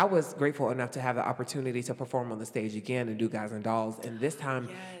 And I was grateful enough to have the opportunity to perform on the stage again and do Guys and Dolls, and this time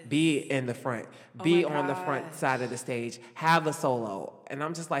be in the front, be my on the front gosh. side of the stage, have a solo. And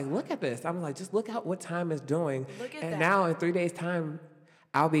I'm just like, look at this. I'm like, just look at what time is doing. Look at and that. now in 3 days' time,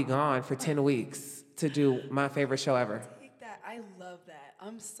 I'll be gone for 10 weeks to do my favorite show ever. Take that. I love that.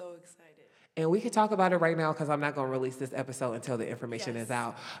 I'm so excited. And we can talk about it right now because I'm not going to release this episode until the information Yes. is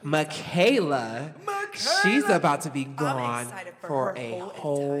out. Michaela, she's about to be gone excited for for her a whole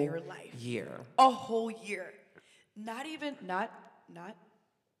whole entire life. year. A whole year. Not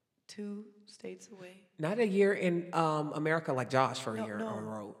 2 states away. Not a year in America like Josh for a year no, on the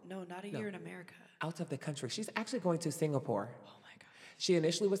road. No, not a year in America. Out of the country. She's actually going to Singapore. Oh my God. She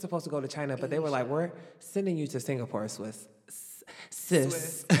initially was supposed to go to China, but they were like, we're sending you to Singapore, sis.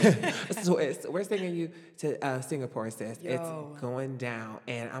 Swiss. We're sending you to Singapore, sis. Yo. It's going down.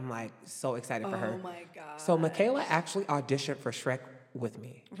 And I'm like so excited for her. Oh my God. So Michaela actually auditioned for Shrek with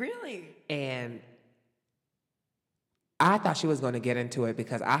me. Really? And I thought she was going to get into it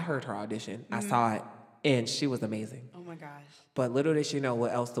because I heard her audition. I saw it, and she was amazing. Oh my gosh. But little did she know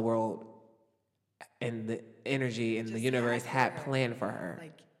what else the world and the energy and the Just universe had had for her. planned for her.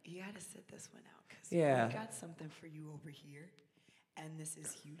 Like, you got to sit this one out because Yeah. we got something for you over here, and this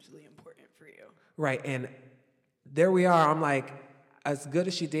is hugely important for you. Right, and there we are. I'm like, as good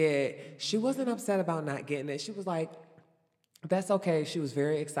as she did, she wasn't upset about not getting it. She was like, that's okay. She was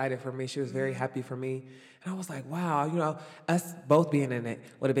very excited for me. She was very happy for me. And I was like, wow, us both being in it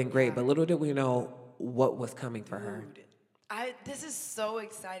would have been great. But little did we know what was coming for her. Dude, this is so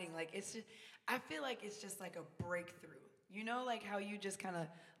exciting. Like, it's just, I feel like it's just like a breakthrough. You know, like how you just kind of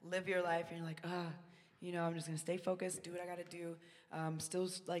live your life and you're like, I'm just going to stay focused, do what I got to do, still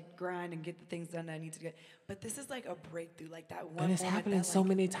like grind and get the things done that I need to get. But this is like a breakthrough, like that one And it's moment happening that, so like,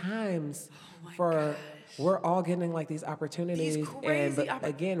 many times my for gosh. we're all getting like these opportunities. crazy But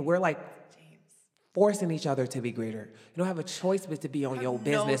again, we're like James. forcing each other to be greater. You don't have a choice but to be on your no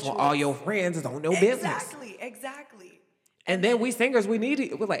business when all choice. your friends is on no business. Exactly. And then we singers, we need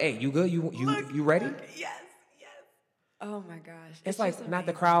it. We're like, hey, you good? You ready? Look, yes. Oh my gosh. It's just like not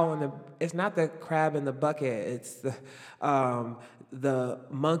the amazing. crowd in the. It's not the crab in the bucket. It's the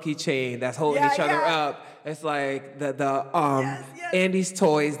monkey chain that's holding Yeah, each other yeah. up. It's like the Yes, yes. Andy's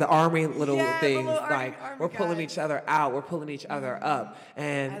toys, the army little Yeah, the things. little Like army we're pulling guys. each other out. We're pulling each other up.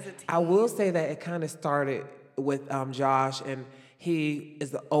 And As a I will team. say that it kind of started with Josh, and he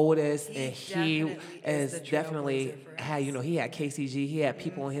is the oldest, He and he definitely is is the definitely trailblazer for had us. he had KCG, he had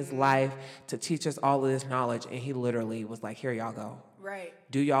people in his life to teach us all of this knowledge, and he literally was like, "Here y'all go, Right.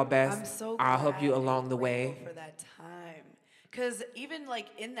 do y'all best. I'm so I'll help you glad and along the grateful way." for that time. Because even like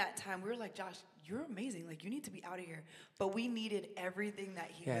in that time, we were like, Josh, you're amazing. Like you need to be out of here. But we needed everything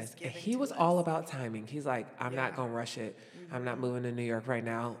that he was Yes, and giving. he to was us. all about timing. He's like, I'm not Yeah. gonna rush it. I'm not moving to New York right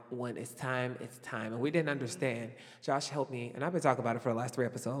now. When it's time, it's time. And we didn't understand. Josh helped me, and I've been talking about it for the last 3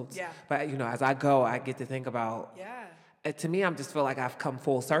 episodes. Yeah. But as I go, I get to think about. Yeah. To me, I'm just feel like I've come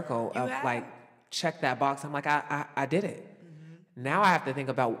full circle You of have. like check that box. I'm like, I did it. Now I have to think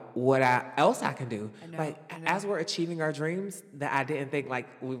about what else I can do. I know, Like I know. as we're achieving our dreams that I didn't think like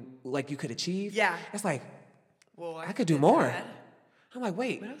you could achieve. Yeah. It's like Well, I could do did gotta that. I'm like,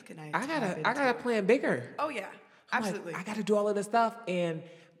 wait, What else can I I tap gotta into? plan bigger. Oh yeah. I'm like, Absolutely. I gotta do all of this stuff. And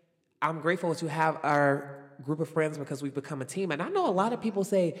I'm grateful to have our group of friends because we've become a team. And I know a lot of people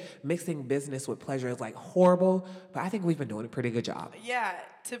say mixing business with pleasure is like horrible, but I think we've been doing a pretty good job. Yeah,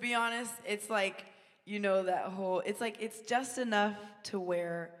 to be honest, it's like, that whole, it's like, it's just enough to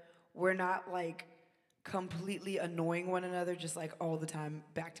where we're not like completely annoying one another just like all the time,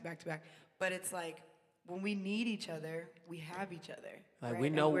 back to back to back. But it's like, when we need each other, we have each other. Like right? we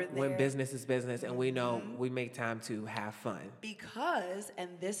And know we're when there business is business, and we know we make time to have fun. because, and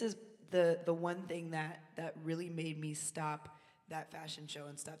this is the one thing that really made me stop that fashion show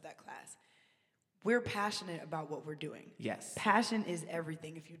and stop that class. We're passionate about what we're doing. Yes. Passion is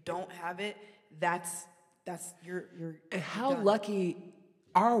everything. If you don't have it, that's you're And how done. lucky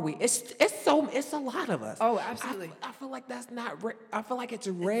are we? It's a lot of us. Oh, absolutely. I feel like that's not. I feel like it's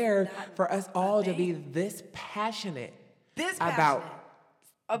rare for us all to be this passionate. This about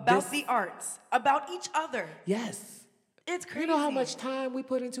about this- the arts, about each other. Yes. It's crazy. You know how much time we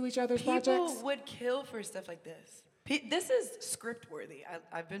put into each other's people projects? would kill for stuff like this. This is script worthy.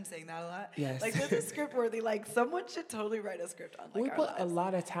 I've been saying that a lot. Yes. Like this is script worthy. Like someone should totally write a script on like We our put a lives.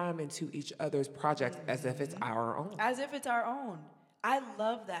 lot of time into each other's projects as if it's our own. As if it's our own. I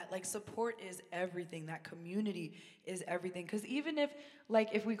love that. Like support is everything. That community is everything. Because even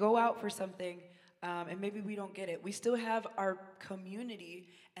if we go out for something and maybe we don't get it, we still have our community,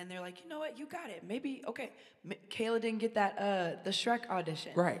 and they're like, you know what, you got it. Maybe okay. Kayla didn't get that the Shrek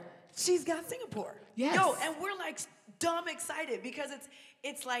audition. Right. She's got Singapore. Yes. Yo, and we're like dumb excited because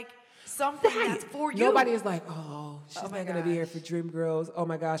it's like something that's for you. Nobody is like, oh, she's my not gonna be here gosh. for Dream Girls. Oh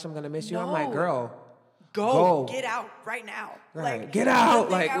my gosh, I'm gonna miss you. I'm like, No. girl, Go, get out right now. Right. Like Get the out,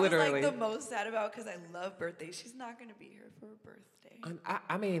 thing like, I was literally. like the most sad about because I love birthdays. She's not gonna be here for her birthday.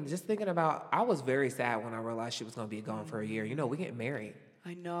 I mean, just thinking about, I was very sad when I realized she was gonna be gone for a year. We getting married.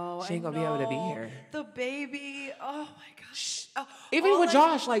 I know. She ain't I gonna be able to be know. here. The baby. Oh my gosh. Even all with I-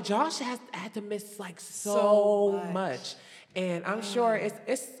 Josh, like Josh had to miss like so much, and I'm sure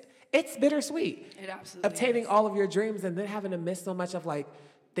it's bittersweet. It absolutely Obtaining is. all of your dreams and then having to miss so much of like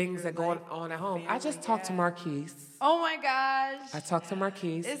things that go on at home. I just family, talked to yeah. Marquise. Oh my gosh. I talked to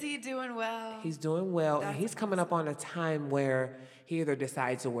Marquise. Is he doing well? He's doing well, and That's he's coming up on a time where he either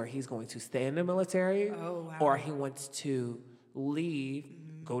decides where he's going to stay in the military, Oh, wow. or he wants to leave,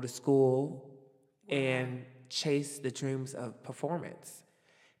 go to school, and chase the dreams of performance.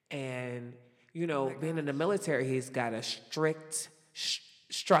 And being in the military, he's got a strict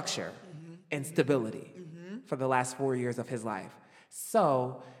structure and stability for the last 4 years of his life.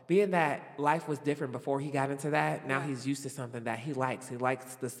 So, being that life was different before he got into that, now he's used to something that he likes. He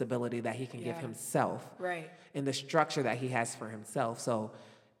likes the stability that he can give Yeah. himself, Right. and the structure that he has for himself. So,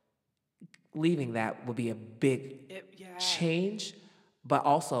 leaving that would be a big Yeah. change, but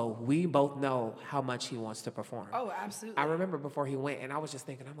also we both know how much he wants to perform. Oh, absolutely. I remember before he went, and I was just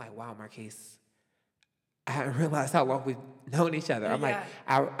thinking, I'm like, wow, Marquise, I hadn't realized how long we've known each other. I'm like,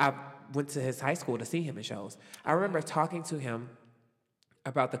 I went to his high school to see him in shows. I remember talking to him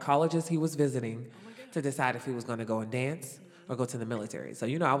about the colleges he was visiting to decide if he was going to go and dance or go to the military. So,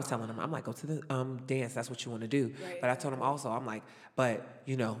 I was telling him, I'm like, go to the dance. That's what you want to do. Right. But I told him also, I'm like, but,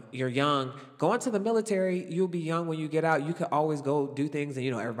 you're young. Going to the military, you'll be young when you get out. You could always go do things. And,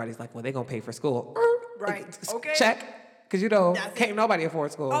 everybody's like, well, they're going to pay for school. Right. Okay. Check. Because, That's can't it. nobody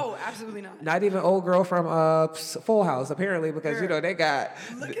afford school. Oh, absolutely not. Not even old girl from Full House, apparently, because, Girl. they got...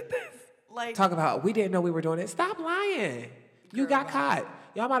 Look at this. Like Talk about, we didn't know we were doing it. Stop lying. You got caught.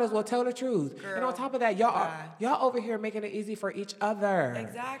 Y'all might as well tell the truth. And on Girl, top of that, y'all over here making it easy for each other.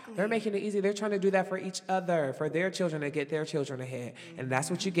 Exactly. They're making it easy. They're trying to do that for each other, for their children to get their children ahead. And that's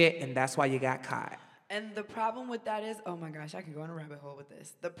what you get, and that's why you got caught. And the problem with that is, oh my gosh, I could go on a rabbit hole with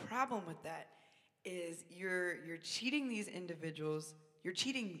this. The problem with that is you're cheating these individuals, you're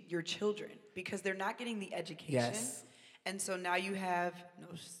cheating your children because they're not getting the education. Yes. And so now you have,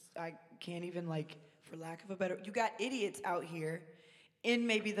 I can't even like, for lack of a better, you got idiots out here in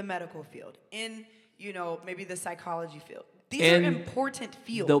maybe the medical field, in, maybe the psychology field. These are important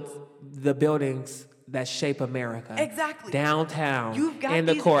fields. The buildings that shape America. Exactly. Downtown. You've got in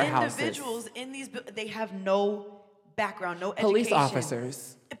the these courthouses. individuals in these, they have no background, no Police education.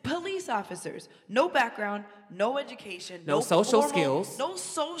 officers. No background, no education, No social skills. no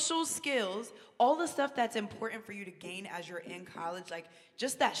social skills. All the stuff that's important for you to gain as you're in college, like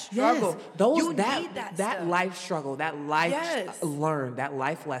just that struggle. Yes, you need that stuff. life struggle, that life Yes. learn, that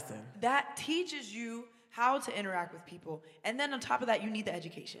life lesson. That teaches you how to interact with people. And then on top of that, you need the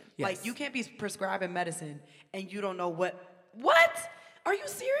education. Yes. Like you can't be prescribing medicine and you don't know what? Are you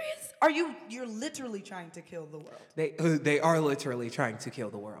serious? You're literally trying to kill the world. They are literally trying to kill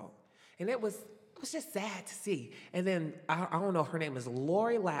the world. And it was just sad to see. And then I don't know, her name is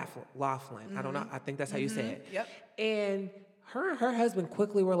Lori Laughlin. Mm-hmm. I don't know. I think that's how you say it. Yep. And her and her husband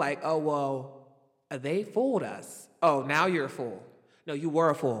quickly were like, "Oh well, they fooled us. Oh, now you're a fool. No, you were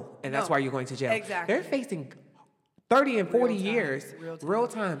a fool, and that's No, why you're going to jail." exactly. They're facing 30 and 40 Real time, years. real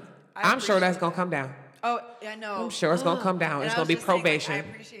time. I'm sure that's gonna come down. Oh, I know. I'm sure it's gonna come down. And It's I gonna was be just saying, like, probation. I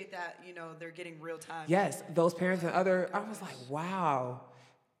appreciate that, they're getting real time. Yes, those parents and I was like, wow,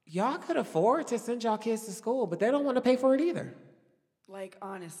 y'all could afford to send y'all kids to school, but they don't want to pay for it either. Like,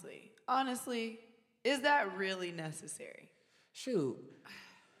 honestly, is that really necessary? Shoot,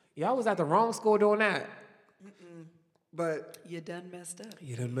 y'all was at the wrong school doing that. But You done messed up.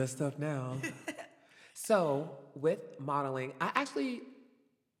 you done messed up now. So with modeling, I actually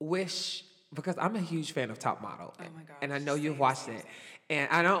wish, because I'm a huge fan of Top Model. Oh my gosh, And I know you've same, watched same, it. And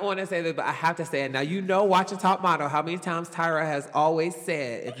I don't want to say this, but I have to say it. Now, watching Top Model, how many times Tyra has always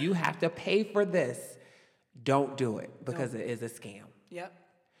said, if you have to pay for this, don't do it because it is a scam. Yep.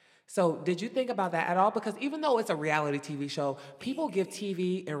 So did you think about that at all? Because even though it's a reality TV show, people give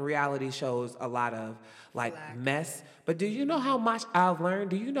TV and reality shows a lot of mess. But do you know how much I've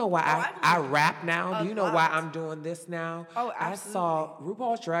learned? Do you know why I rap now? Do you know why I'm doing this now? Oh, I saw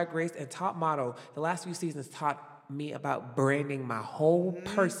RuPaul's Drag Race and Top Model. The last few seasons taught me about branding my whole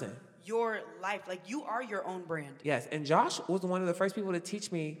person. Your life, like you are your own brand. Yes, and Josh was one of the first people to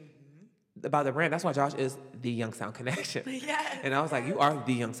teach me about the brand. That's why Josh is the Young Sound Connection. Yes. And I was like, you are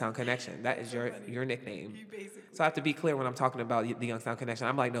the Young Sound Connection. That is your nickname. You basically. So I have to be clear when I'm talking about the Young Sound Connection.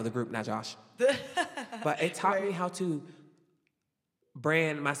 I'm like, no, the group, not Josh. But it taught me how to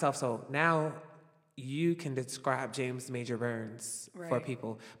brand myself. So now you can describe James Major Burns for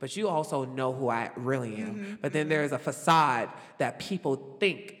people, but you also know who I really am. But then there's a facade that people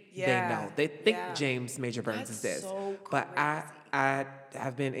think they know. They think James Major Burns is this. So but I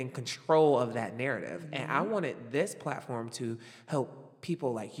have been in control of that narrative. And I wanted this platform to help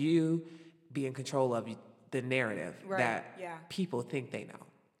people like you be in control of the narrative that people think they know.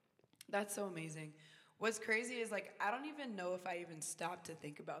 That's so amazing. What's crazy is like, I don't even know if I even stopped to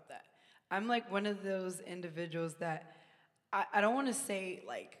think about that. I'm like one of those individuals that I don't want to say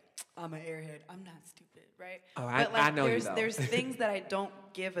like I'm an airhead. I'm not stupid, right? Oh, but like, I know you though. There's things that I don't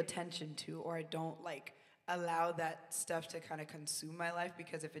give attention to, or I don't like allow that stuff to kind of consume my life,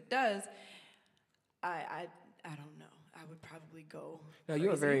 because if it does, I don't know. I would probably go. No,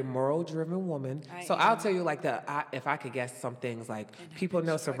 you're a very moral-driven woman. I'll tell you, like if I could guess some things, like people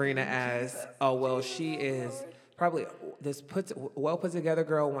know Sabrina as, oh well, she is probably this well put together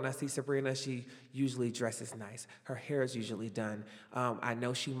girl. When I see Sabrina, she usually dresses nice. Her hair is usually done. I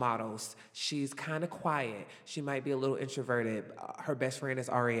know she models. She's kind of quiet. She might be a little introverted. Her best friend is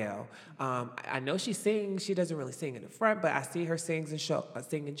Ariel. I know she sings. She doesn't really sing in the front, but I see her sing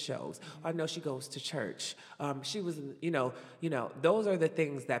in shows. I know she goes to church. She was, those are the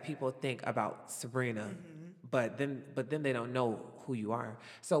things that people think about Sabrina. But then they don't know who you are.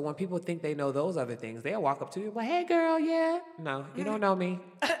 So when people think they know those other things, they'll walk up to you like, "Hey, girl, yeah." No, you don't know me.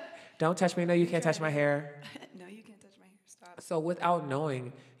 Don't touch me. No, you can't touch my hair. No, you can't touch my hair. Stop. So without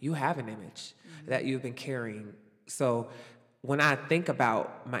knowing, you have an image that you've been carrying. So when I think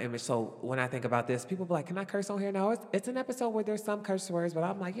about my image, when I think about this, people be like, "Can I curse on here?" No, it's an episode where there's some curse words, but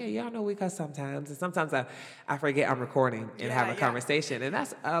I'm like, yeah, y'all know we cuss sometimes. And sometimes I forget I'm recording and have a conversation. And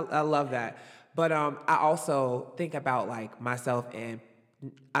I love that. But I also think about like myself, and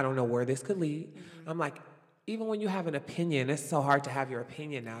I don't know where this could lead. I'm like, even when you have an opinion, it's so hard to have your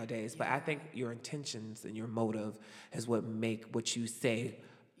opinion nowadays. But I Yeah. think your intentions and your motive is what make what you say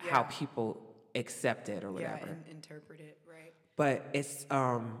how Yeah. people accept it or Yeah, whatever. and interpret it, right? But it's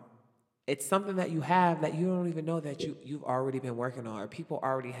something that you have that you don't even know that you've already been working on, or people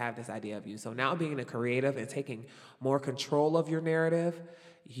already have this idea of you. So now being a creative and taking more control of your narrative,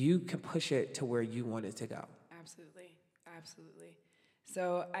 you can push it to where you want it to go. Absolutely. Absolutely.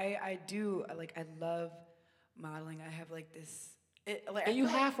 So I do like I love modeling. I have like this like I And you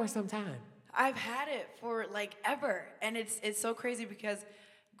feel like have for some time. I've had it for like ever. And it's so crazy because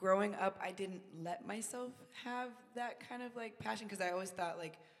growing up I didn't let myself have that kind of like passion because I always thought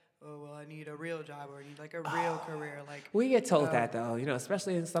like, oh well I need a real job or I need like a real career. Like We get told that though,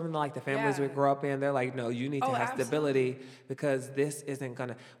 especially in some of like the families we Yeah. grow up in. They're like, no, you need to Oh, have absolutely. stability because this isn't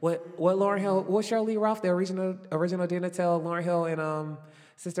gonna. What Lauren Hill, what Shirley Ralph, the original Dana tell Lauren Hill in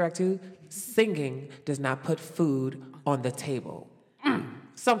Sister Act 2, singing does not put food on the table.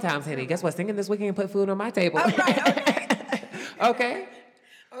 Sometimes, honey, guess what? Singing this weekend put food on my table. Oh, right, okay. Okay.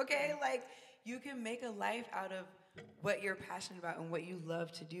 Okay, like you can make a life out of what you're passionate about and what you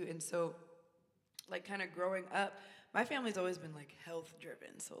love to do. And so, like, kind of growing up, my family's always been like health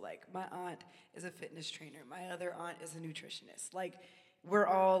driven. So, like, my aunt is a fitness trainer, my other aunt is a nutritionist. Like, we're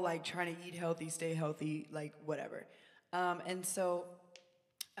all like trying to eat healthy, stay healthy, like, whatever. And so,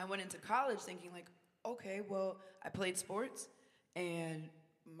 I went into college thinking, like, okay, well, I played sports and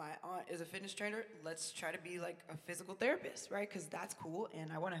my aunt is a fitness trainer. Let's try to be like a physical therapist, right? Because that's cool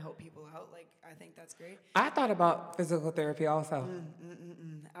and I want to help people out. Like, I think that's great. I thought about physical therapy also.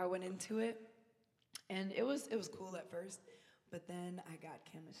 I went into it and it was cool at first, but then I got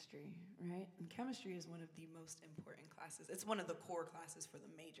chemistry, right? And chemistry is one of the most important classes. It's one of the core classes for the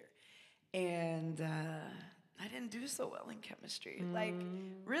major. And I didn't do so well in chemistry. Like,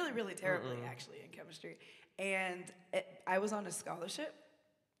 really, really terribly, actually, in chemistry. And I was on a scholarship.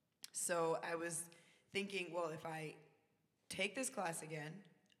 So I was thinking, well, if I take this class again,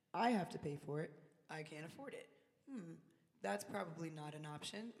 I have to pay for it. I can't afford it. That's probably not an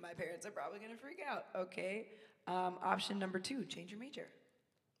option. My parents are probably going to freak out. Okay. Option number 2, change your major.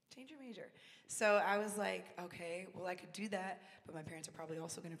 Change your major. So I was like, okay, well, I could do that, but my parents are probably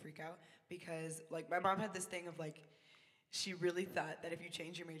also going to freak out because, like, my mom had this thing of, like, she really thought that if you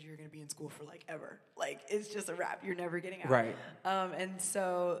change your major, you're going to be in school for, like, ever. Like, it's just a wrap. You're never getting out. Right. And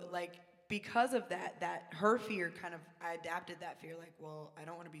so, like, because of that her fear kind of, I adapted that fear, like, well, I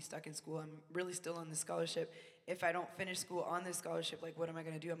don't want to be stuck in school. I'm really still on this scholarship. If I don't finish school on this scholarship, like, what am I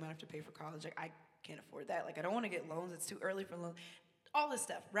going to do? I'm going to have to pay for college. Like, I can't afford that. Like, I don't want to get loans. It's too early for loans. All this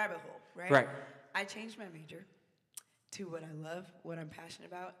stuff, rabbit hole, right? Right. I changed my major to what I love, what I'm passionate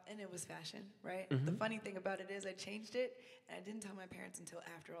about, and it was fashion, right? The funny thing about it is I changed it, and I didn't tell my parents until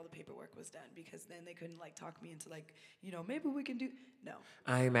after all the paperwork was done, because then they couldn't, like, talk me into, like, maybe we can do, no.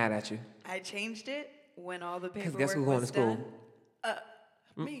 I ain't mad at you. I changed it when all the Because paperwork guess who's going to was school? done.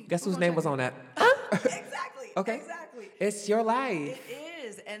 Me. Guess Who whose gonna name was check on that? Exactly. Okay. Exactly. It's your life. It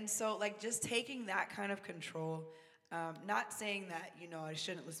is. And so, like, just taking that kind of control, not saying that, I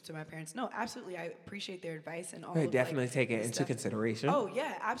shouldn't listen to my parents. No, absolutely. I appreciate their advice and all Right, of, definitely like, take it the into stuff. consideration. Oh,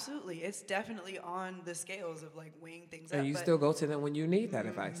 yeah, absolutely. It's definitely on the scales of, like, weighing things up. And you but, still go to them when you need that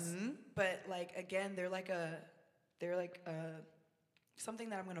advice. but, like, again, they're like something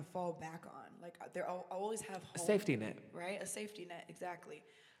that I'm going to fall back on. Like, I'll always have home. A safety net. Right? A safety net, exactly.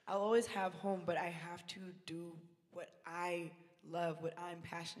 I'll always have home, but I have to do what I love, what I'm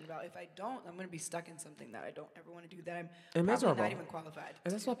passionate about. If I don't, I'm going to be stuck in something that I don't ever want to do, that I'm And probably miserable. not even qualified.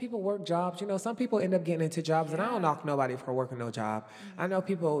 And that's why people work jobs. Some people end up getting into jobs, and I don't knock nobody for working no job. I know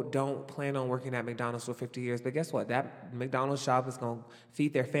people don't plan on working at McDonald's for 50 years, but guess what? That McDonald's job is going to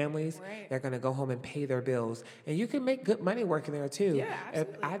feed their families. Right. They're going to go home and pay their bills. And you can make good money working there, too. Yeah,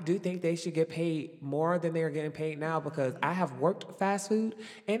 absolutely. I do think they should get paid more than they're getting paid now, because I have worked fast food,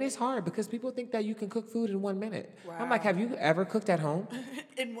 and it's hard because people think that you can cook food in 1 minute. I'm like, Wow. have you ever cooked at home?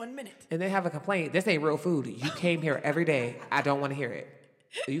 In 1 minute. And they have a complaint. This ain't real food. You came here every day. I don't want to hear it.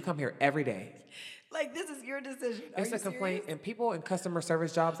 You come here every day. Like, this is your decision. Are It's you a complaint. serious? And people in customer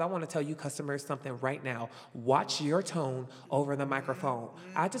service jobs, I want to tell you customers something right now. Watch your tone over the microphone.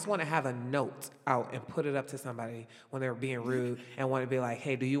 I just want to have a note out and put it up to somebody when they're being rude, and want to be like,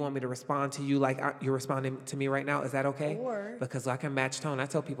 hey, do you want me to respond to you like you're responding to me right now? Is that okay? Or- Because I can match tone. I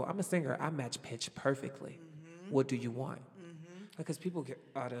tell people, I'm a singer. I match pitch perfectly. What do you want? Because people get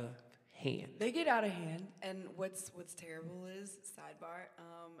out of hand. They get out of hand, and what's terrible is, sidebar,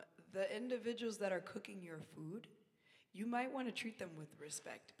 the individuals that are cooking your food, you might want to treat them with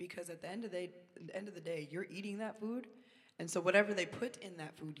respect, because at the end of the day, you're eating that food, And so whatever they put in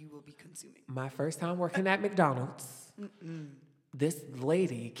that food, you will be consuming. My first time working at McDonald's, this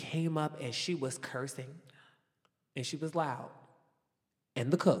lady came up and she was cursing and she was loud. And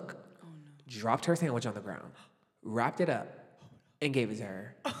the cook dropped her sandwich on the ground, wrapped it up, and gave it to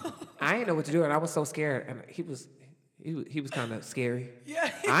her. I didn't know what to do, and I was so scared. And he was kind of scary. Yeah.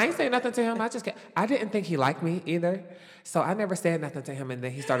 I ain't say nothing to him. I didn't think he liked me either, so I never said nothing to him. And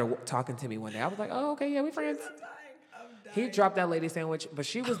then he started talking to me one day. I was like, "Oh, okay, yeah, we friends." I'm dying. He dropped that lady sandwich, but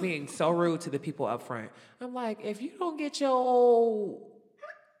she was being so rude to the people up front. I'm like, if you don't get your old...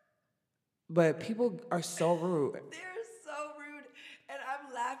 But people are so rude. They're so rude, and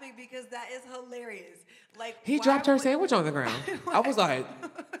I'm laughing because that is hilarious. Like, He why dropped her would- sandwich on the ground. I was like...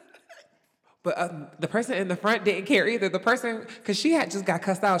 But the person in the front didn't care either. The person, because she had just got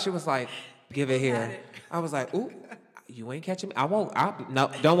cussed out, she was like, "Give it here." I was like, "Ooh, you ain't catching me. I won't.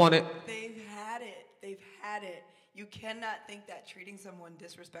 No, don't want it." They've had it. They've had it. You cannot think that treating someone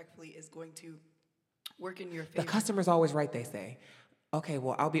disrespectfully is going to work in your favor. The customer's always right, they say. Okay,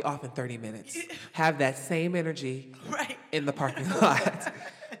 well, I'll be off in 30 minutes. Have that same energy Right. in the parking lot.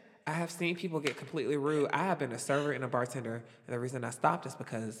 I have seen people get completely rude. I have been a server and a bartender, and the reason I stopped is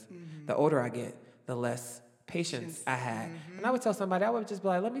because the older I get, the less patience I had. And I would tell somebody, I would just be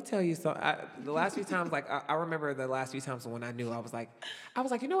like, "Let me tell you something." The last few times, like, I remember the last few times when I knew, I was like,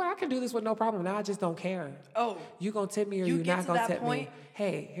 you know what, I can do this with no problem. Now I just don't care. Oh. You gonna tip me or You you get not to gonna that tip point? me?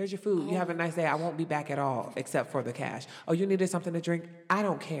 Hey, here's your food. You have a nice day. I won't be back at all except for the cash. Oh, you needed something to drink? I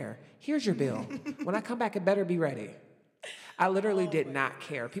don't care. Here's your bill. When I come back, it better be ready. I literally did not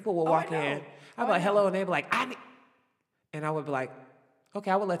care. People will walk in. I'd be like, "Hello," and they'd be like, and I would be like, okay,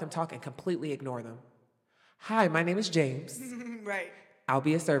 I would let them talk and completely ignore them. "Hi, my name is James. Right. I'll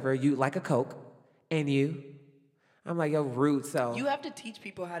be a server. You like a Coke? And you?" I'm like, "Yo, rude self." You have to teach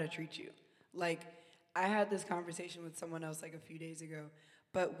people how to treat you. Like, I had this conversation with someone else like a few days ago,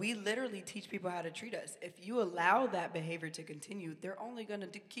 but we literally teach people how to treat us. If you allow that behavior to continue, they're only going to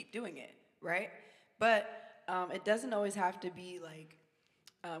keep doing it, right? But it doesn't always have to be like,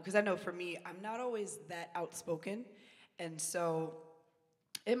 because I know for me, I'm not always that outspoken, and so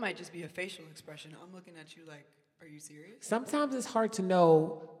it might just be a facial expression. I'm looking at you like, are you serious? Sometimes it's hard to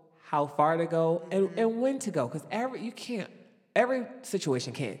know how far to go and when to go, because every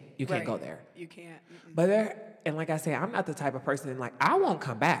situation you can't go there. You can't. But and like I say, I'm not the type of person, like, I won't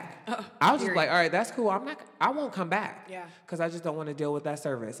come back. I was just like, all right, that's cool. I won't come back. Yeah. Because I just don't want to deal with that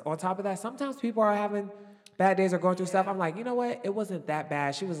service. On top of that, sometimes people are having bad days or going through stuff. I'm like, you know what? It wasn't that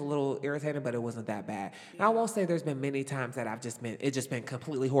bad. She was a little irritated, but it wasn't that bad. And I won't say there's been many times that it's just been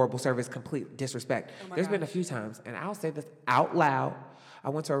completely horrible service, complete disrespect. There's been a few times, and I'll say this out loud. I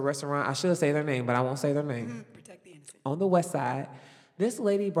went to a restaurant. I should say their name, but I won't say their name. Protect the innocent. On the west side, this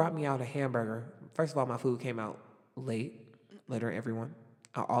lady brought me out a hamburger. First of all, my food came out later than everyone.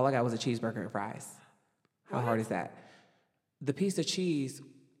 All I got was a cheeseburger and fries. How hard is that? The piece of cheese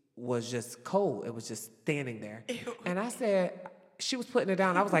was just cold. It was just standing there. Ew. And I said, she was putting it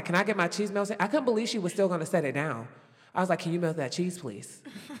down. I was like, "Can I get my cheese melted?" I couldn't believe she was still going to set it down. I was like, "Can you melt that cheese, please?"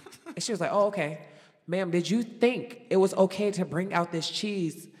 And she was like, "Oh, okay." "Ma'am, did you think it was okay to bring out this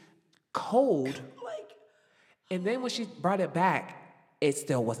cheese cold?" And then when she brought it back, it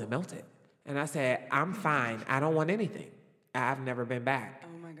still wasn't melted. And I said, "I'm fine. I don't want anything. I've never been back."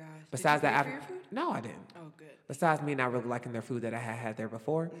 Oh my gosh. Besides Did you that, pay for your food? no, I didn't. Oh, good. Besides me not really liking their food that I had there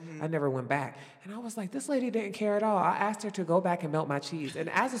before, I never went back. And I was like, this lady didn't care at all. I asked her to go back and melt my cheese. And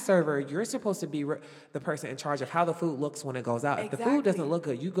as a server, you're supposed to be the person in charge of how the food looks when it goes out. If the food doesn't look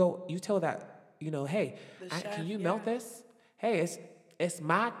good, you tell that, hey, chef, can you melt this? Hey, it's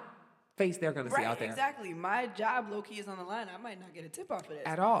my face they're going to see Right, out there. exactly. My job, low-key, is on the line. I might not get a tip off of this.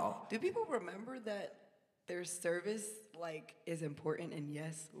 At all. Do people remember that their service, is important, and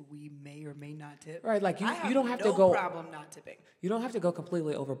yes, we may or may not tip? Right, like you don't have no to go. problem not tipping. You don't have to go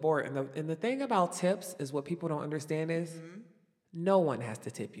completely overboard. And the thing about tips is what people don't understand is no one has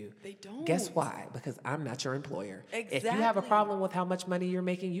to tip you. They don't. Guess why? Because I'm not your employer. If you have a Exactly. problem with how much money you're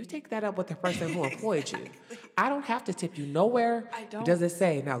making, you take that up with the person who employed you. I don't have to tip you. Nowhere I don't. does it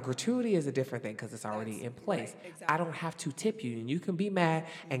say. Now, gratuity is a different thing because it's already in place. right, exactly. I don't have to tip you. And you can be mad.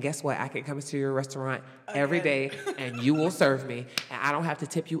 And guess what? I can come into your restaurant every day and you will serve me. And I don't have to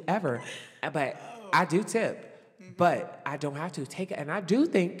tip you ever. But I do tip. But I don't have to take it. And I do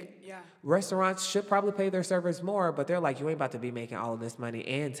think restaurants should probably pay their servers more, but they're like, you ain't about to be making all of this money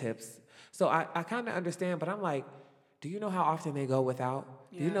and tips. So I kind of understand, but I'm like, do you know how often they go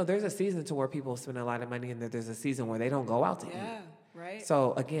without? Do you know there's a season to where people spend a lot of money and there's a season where they don't go out to eat? Yeah, right.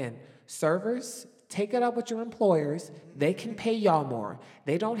 So again, servers, take it up with your employers. They can pay y'all more.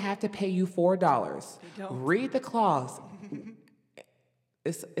 They don't have to pay you $4. They don't. Read the clause.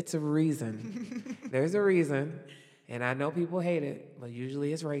 It's a reason. There's a reason, and I know people hate it, but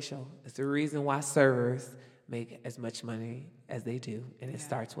usually it's racial. It's the reason why servers make as much money as they do, and it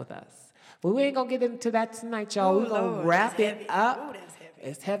starts with us. But we ain't gonna get into that tonight, y'all. We're gonna Lord, wrap that's it heavy. up. Ooh, that's heavy.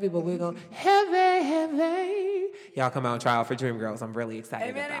 It's heavy, but we're gonna heavy. Y'all come out and try out for Dreamgirls. I'm really excited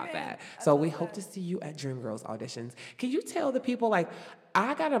Amen, about amen. that. I So love we hope to see you at Dreamgirls auditions. Can you tell the people, like,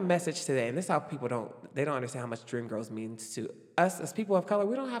 I got a message today, and this is how people don't understand how much Dreamgirls means to us as people of color.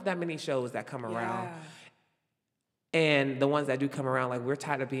 We don't have that many shows that come around. And the ones that do come around, like, we're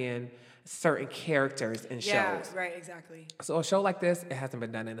tired of being certain characters in Yeah, shows. right, exactly. So a show like this, it hasn't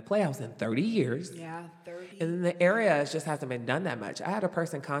been done in the Playhouse in 30 years. Yeah, 30. And in the area, it just hasn't been done that much. I had a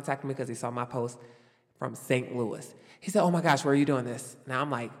person contact me because he saw my post from St. Louis. He said, "Oh my gosh, where are you doing this?" Now I'm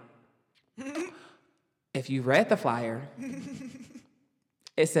like, if you read the flyer,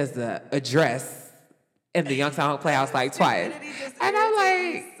 it says the address in the Youngstown Playhouse like twice. And I'm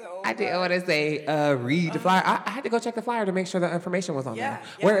like, I didn't want to say, read the flyer. I had to go check the flyer to make sure the information was on there.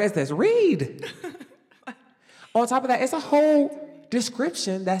 Yeah. Where is this? Read. On top of that, it's a whole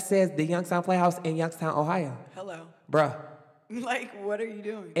description that says the Youngstown Playhouse in Youngstown, Ohio. Hello. Bruh. Like, what are you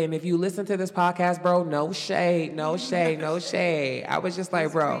doing? And if you listen to this podcast, bro, no shade, no shade, no shade. I was just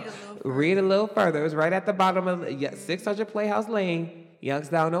like, bro, read a little further. It was right at the bottom of 600 Playhouse Lane,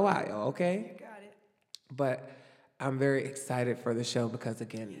 Youngstown, Ohio, okay? You got it. But I'm very excited for the show because,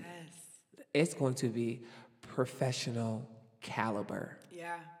 again, Yes. it's going to be professional caliber.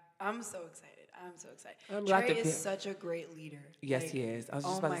 Yeah. I'm so excited. I'm so excited. I'm glad Trey to is be- such a great leader. Yes, Like, he is. I was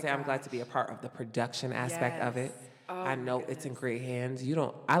just oh about to my say, I'm glad to gosh. be a part of the production aspect of it. Yes. Oh I my know it's in goodness. great hands.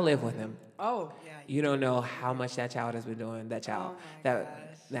 I live with him. Oh, yeah. You don't know how much that child has been doing. That child, Oh my that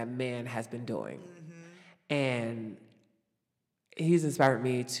gosh. that man has been doing, and he's inspired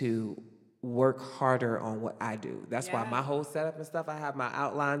me to work harder on what I do. That's why Yeah. my whole setup and stuff, I have my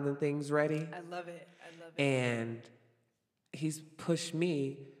outlines and things ready, I love it. I love it. and he's pushed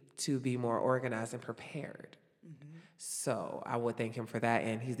me to be more organized and prepared. So I would thank him for that.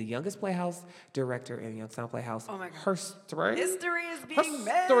 And he's the youngest Playhouse director in Youngstown Playhouse. Oh my God. History. History is being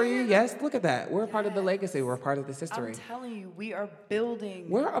History, made. yes. Look at that. We're a part of the Yes. legacy. We're a part of this I'm history. telling you, we are building.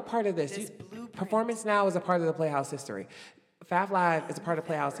 We're a part of this. This blueprint. Performance Now is a part of the Playhouse history. Fab Live is a part of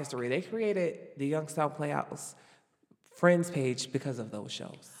Playhouse history. They created the Youngstown Playhouse Friends page because of those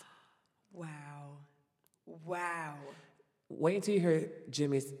shows. Wow. Wow. Wait until you hear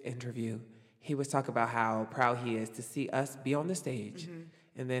Jimmy's interview. He was talking about how proud he is to see us be on the stage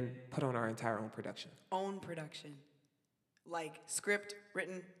and then put on our entire own production. Own production. Like script,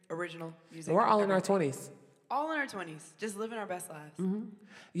 written, original, music. And we're all in our everything. 20s. All in our 20s. Just living our best lives.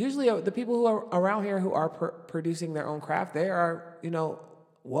 Usually, the people who are around here who are producing their own craft, they are,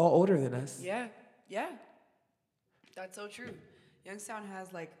 well older than us. Yeah. Yeah. That's so true. Youngstown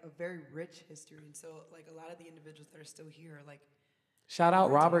has like a very rich history. And so like a lot of the individuals that are still here are like, Shout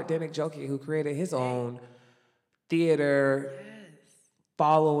out Robert Denick Joki, who created his own theater yes.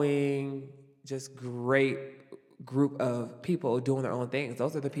 following, just great group of people doing their own things.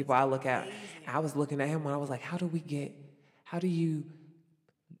 Those are the people I look at. I was looking at him when I was like, how do you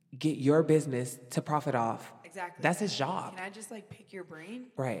get your business to profit off? Exactly. That's his job. Can I just like pick your brain?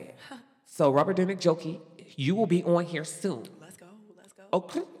 Right. So Robert Denick Joki, you will be on here soon. Let's go. Let's go.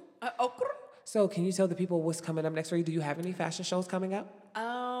 Okay. Okay. So can you tell the people what's coming up next for you? Do you have any fashion shows coming up?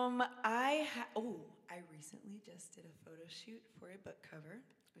 I recently just did a photo shoot for a book cover,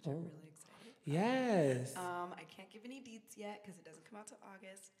 which I'm really excited. Yes. I can't give any deets yet because it doesn't come out till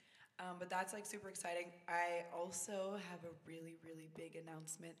August. But that's like super exciting. I also have a really, really big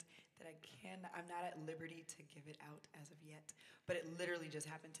announcement that I'm not at liberty to give it out as of yet, but it literally just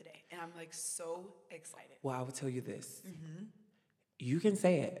happened today. And I'm like so excited. Well, I will tell you this. You can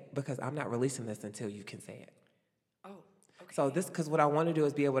say it because I'm not releasing this until you can say it. Oh, okay. So because what I want to do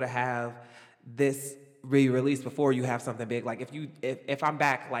is be able to have this be released before you have something big. Like if I'm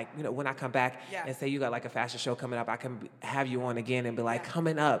back, like, when I come back and say you got like a fashion show coming up, I can have you on again and be like,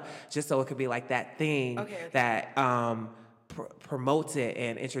 coming up, just so it could be like that thing that promotes it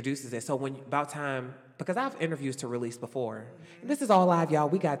and introduces it. So about time, because I have interviews to release before. And this is all live, y'all.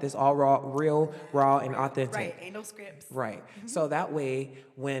 We got this all real, raw, and authentic. Right, ain't no scripts. Right. So that way,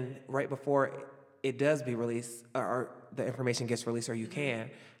 right before it does be released, or the information gets released, or you can,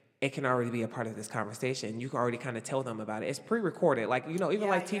 it can already be a part of this conversation. You can already kind of tell them about it. It's pre-recorded. Like, even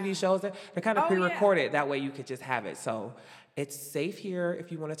like TV shows, they're kind of pre-recorded. That way you could just have it. So it's safe here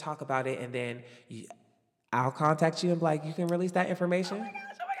if you want to talk about it. And then I'll contact you and be like, you can release that information. Oh my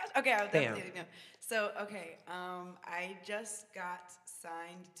gosh. Okay, I'll Bam. definitely know. So, I just got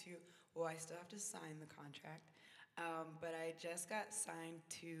signed to, I still have to sign the contract. But I just got signed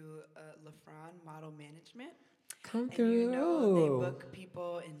to LaFron Model Management. Come And through. you know, they book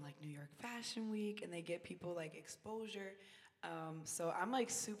people in like New York Fashion Week and they get people like exposure. So I'm like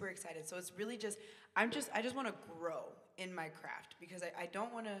super excited. So it's really just, I just want to grow in my craft because I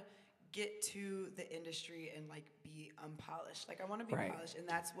don't want to get to the industry and like be unpolished. Like I want to be Right. polished, and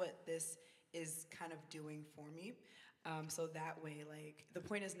that's what this is kind of doing for me. So that way, like the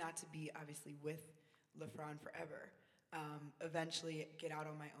point is not to be obviously with LaFron forever. Eventually get out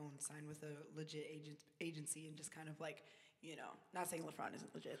on my own, sign with a legit agency, and just kind of like, you know, not saying LaFron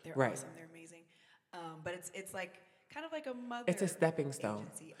isn't legit. They're Right. awesome. They're amazing. But it's like kind of like a mother. It's a stepping stone.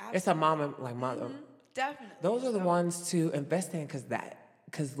 Agency. It's a Absolutely. mama, like mother. Definitely. Those are the So, ones to invest in because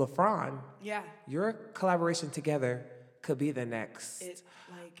LaFron, Yeah. your collaboration together could be the next It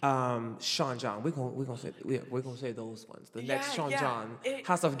like Sean John. We're gonna say those ones. The next Yeah, Sean yeah. John, It-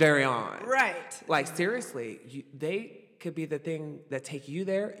 House of Darion. right. Like seriously, they could be the thing that take you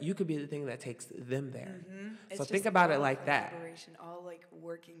there. You could be the thing that takes them there. It's So just think about it all like that. collaboration, all like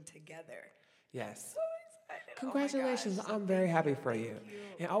working together. Yes. So excited. Congratulations. Oh my gosh. I'm very happy for you. Thank you.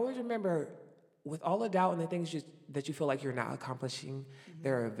 And always remember, with all the doubt and the things that you feel like you're not accomplishing,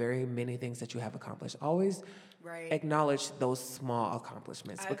 there are very many things that you have accomplished. Always Right. acknowledge those small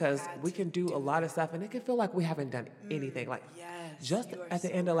accomplishments I've because had we to can do a lot of stuff and it can feel like we haven't done anything. Like Yes. just you are at the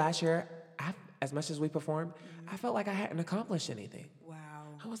so end of right. last year, as much as we performed, I felt like I hadn't accomplished anything. Wow.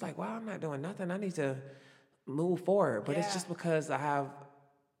 I was like, wow, I'm not doing nothing. I need to move forward. But it's Yeah. just because I have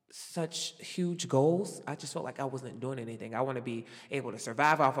such huge goals. I just felt like I wasn't doing anything. I want to be able to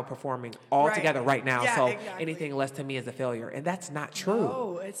survive off of performing altogether right now. Yeah, so exactly. anything less to me is a failure. And that's not true.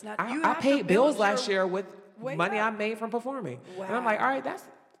 No, it's not. You I have to paid bills build last your year with way money up. I made from performing. And I'm Wow. like, all right,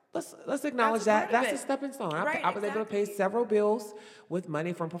 let's acknowledge That's that. part of That's a it. stepping stone. Right, I was able to pay exactly. several bills with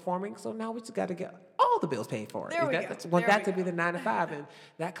money from performing. So now we just got to get all the bills paid for. There we go. That's want There that we to be go. the 9 to 5, and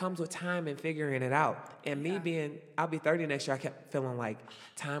that comes with time and figuring it out. And me I'll be 30 next year. I kept feeling like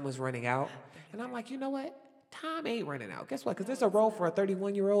time was running out, and I'm like, you know what? Time ain't running out. Guess what? Because there's a role for a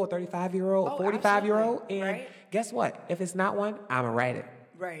 31-year-old, a 35-year-old, a Oh, 45-year-old, absolutely. and Right. guess what? If it's not one, I'ma write it.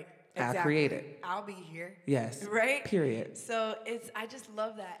 Right. I'll Exactly. create it. I'll be here. Yes. Right? Period. So I just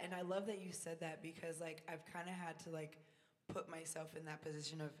love that. And I love that you said that because like I've kind of had to like put myself in that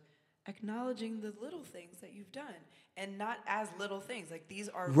position of acknowledging the little things that you've done and not as little things. Like these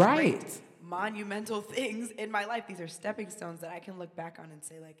are Right. great, monumental things in my life. These are stepping stones that I can look back on and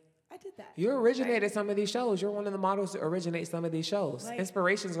say like, I did that. You originated some of these shows. You're one of the models to originate some of these shows. Like-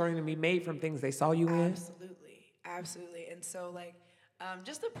 Inspiration's going to be made from things they saw you in. Absolutely, absolutely. And so, like,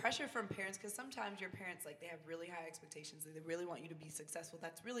 just the pressure from parents, because sometimes your parents, like, they have really high expectations. They really want you to be successful.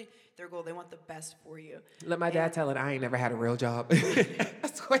 That's really their goal. They want the best for you. Let my dad tell it, I ain't never had a real job. I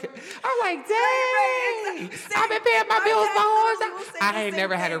swear. I'm like, dang, exactly. I've been paying my My bills dad my whole literally will time. say I the ain't same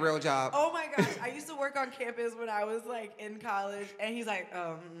never had a thing. real job. Oh my gosh, I used to work on campus when I was like in college, and he's like,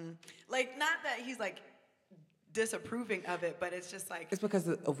 like not that he's like disapproving of it, but it's just like It's because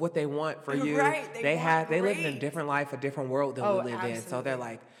of what they want for you. Right, they want they live in a great. different life, a different world than Oh, we live in. So absolutely. they're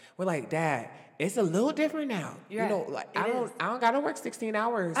like, we're like, Dad, it's a little different now. Yeah, you know, like it is. I don't gotta work 16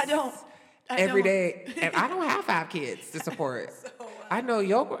 hours. I don't. Every day, and I don't have 5 kids to support. So, I know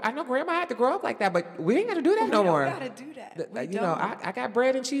grandma had to grow up like that, but we ain't gotta do that no we more. don't gotta do that. We You know, don't. I got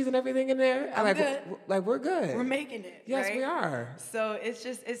bread and cheese and everything in there. I'm good. We're good. We're making it. Yes, right? we are. So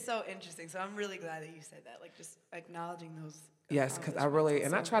it's so interesting. So I'm really glad that you said that. Like just acknowledging those. Yes, because I accomplishments really, is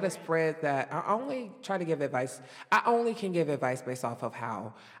and so I try to important. spread that. I only try to give advice. I only can give advice based off of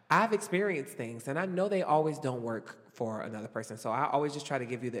how I've experienced things, and I know they always don't work for another person. So I always just try to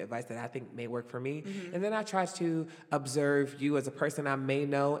give you the advice that I think may work for me, and then I try to observe you as a person I may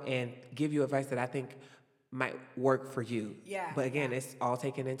know and give you advice that I think might work for you. Yeah, But again, it's all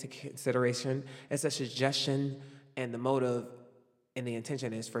taken into consideration. It's a suggestion, and the motive and the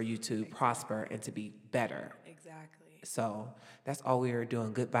intention is for you to prosper and to be better. Exactly. So that's all we are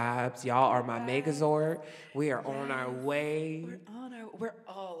doing. Good vibes. Y'all are my Megazord. We are on our way. We're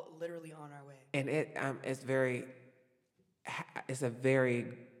all literally on our way. And it's a very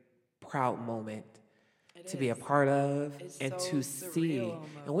proud moment to be a part of It's and so to see. surreal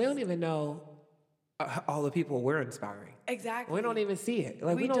And we don't even know all the people we're inspiring. Exactly. We don't even see it.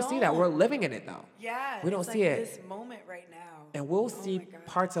 Like we We don't see that. don't. We're living in it though. Yeah. We don't it's see like it. This moment right now. And we'll Oh see my God.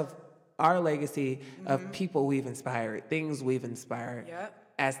 parts of our legacy of people we've inspired, things we've inspired. Yep.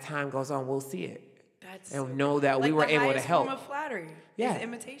 As time goes on, we'll see it. That's And so know good. that we Like, were the able to highest help. form of flattery Yeah. is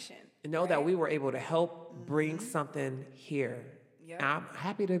imitation. And know that right? we were able to help bring something here. Yep. And I'm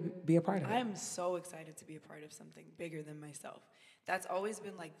happy to be a part of it. I am so excited to be a part of something bigger than myself. That's always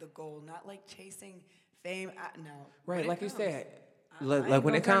been like the goal, not like chasing fame. No. Right, like you said. I Like ain't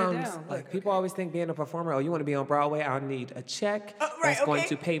when it gonna turn it comes, down. like Look, people always think being a performer, oh, you want to be on Broadway? I need a check right, that's going okay.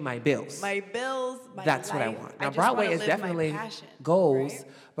 to pay my bills. My bills, my That's life. what I want. Now, just Broadway wanna is live my definitely passion, goals, right?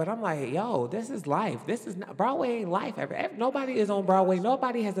 but I'm like, yo, this is life. This is not, Broadway ain't life. Nobody is on Broadway.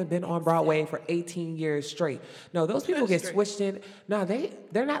 Nobody hasn't been on Broadway for 18 years straight. No, those people get Straight. switched in. No,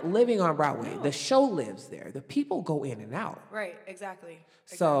 they're not living on Broadway. The show lives there. The people go in and out. Right, exactly.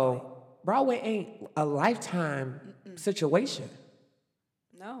 So Broadway ain't a lifetime situation.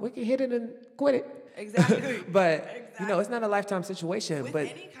 No. We can hit it and quit it. Exactly. But you know, it's not a lifetime situation. With but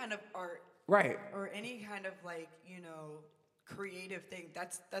any kind of art right. or any kind of like, creative thing,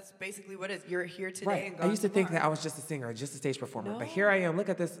 that's basically what it is. You're here today Right. and gone I used to think that tomorrow. I was just a singer, just a stage performer. No. But here I am. Look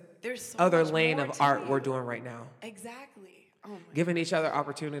at this There's so other much lane more of to art you. we're doing right now. Exactly. Oh my Giving each other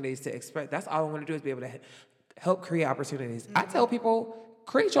opportunities to express. That's all I want to do is be able to help create opportunities. I tell people,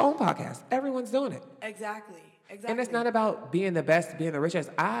 create your own podcast. Everyone's doing it. Exactly. And it's not about being the best, being the richest.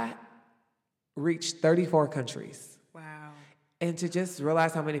 I reached 34 countries. Wow. And to just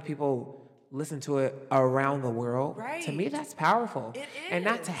realize how many people listen to it around the world, to me, Right. that's powerful. It And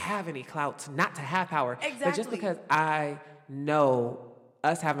not to is. have any clout, not to have power. But just Exactly. because I know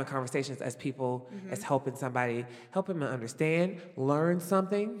us having conversations as people, as helping somebody, helping them understand, learn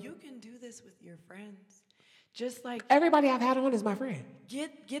something. You can do this with your friends. Just like Everybody I've had on is my friend.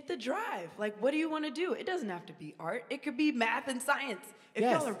 get the drive. Like, what do you want to do? It doesn't have to be art. It could be math and science. If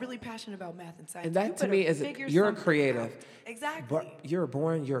Yes. y'all are really passionate about math and science, And you that to better me is, figure you're a something creative. out. Exactly. But you're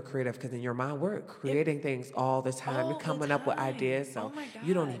creative because in your mind, we're creating things all the time. all You're the coming up with time. ideas. So Oh my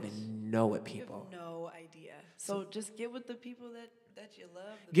you don't gosh. even know it, You people. have no idea. So just get with the people that you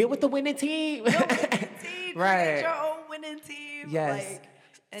love. Get with the winning team. Your winning team. Right. Create your own winning team. Yes. Like,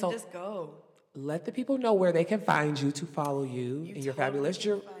 and So- just go. Let the people know where they can find you to follow you in your totally fabulous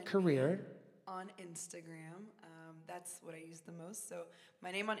can find me career. on Instagram. That's what I use the most. So my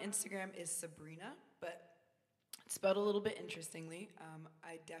name on Instagram is Sabrina, but it's spelled a little bit interestingly.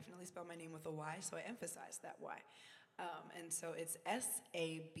 I definitely spell my name with a Y, so I emphasize that Y. And so it's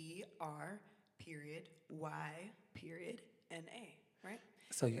SABR period Y period NA, right?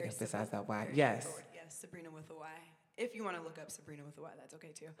 So you Very emphasize simple, that Y. very Yes. straightforward. Yes, Sabrina with a Y. If you want to look up Sabrina with a Y, that's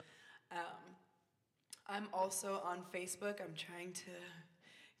okay too. I'm also on Facebook. I'm trying to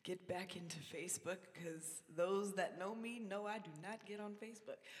get back into Facebook because those that know me know I do not get on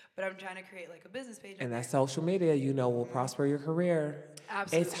Facebook. But I'm trying to create like a business page. And on that there. social media, will prosper your career.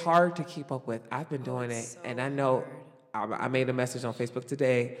 Absolutely. It's hard to keep up with. I've been doing it, it's so and I know I made a message on Facebook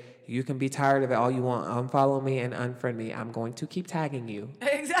today. You can be tired of it all you want. Unfollow me and unfriend me. I'm going to keep tagging you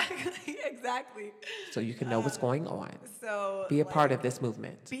Exactly. so you can know what's going on. So Be a part of this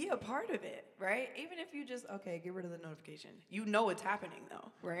movement. Be a part of it, right? Even if you just get rid of the notification. You know it's happening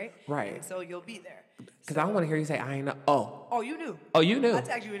though, right? Right. And so you'll be there. Because I don't want to hear you say, I ain't know. Oh. Oh, you knew. Oh, you knew. I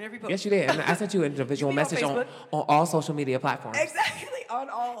tagged you in every post. Yes, you did. And I sent you an individual You be on message on Facebook? all social media platforms. Exactly on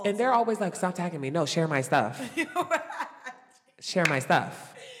all. And they're always like, stop tagging me. No, share my stuff. Share my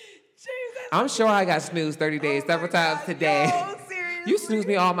stuff. I'm sure I got snoozed 30 days several times today. No, seriously. You snooze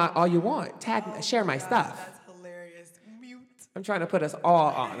me all you want. Share my stuff. That's hilarious. Mute. I'm trying to put us all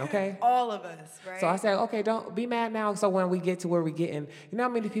on, okay? All of us, right? So I said, okay, don't be mad now. So when we get to where we're getting, you know how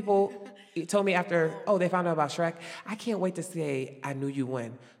many people told me after, they found out about Shrek? I can't wait to say, I knew you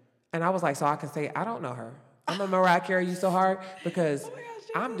when. And I was like, so I can say, I don't know her. I'm a Mariah Carey you so hard because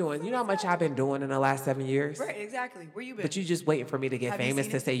I'm doing, you know how much I've been doing in the last 7 years? Right, exactly. Where you been? But you just waiting for me to get Have you famous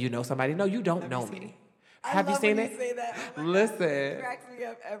seen to it? say you know somebody. No, you don't know seen me. it? Have you love seen when it? You say that. Oh my God, Listen. it cracks me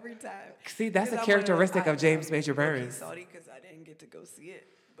up every time. See, that's 'Cause a I'm characteristic one of James Major Burns. Salty because I didn't get to go see it,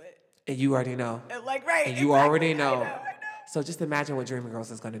 but And you already know. right. And you exactly. already I know. know. So just imagine what Dreaming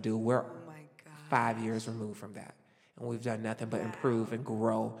Girls is going to do. We're Oh my God. 5 years removed from that. And we've done nothing but improve and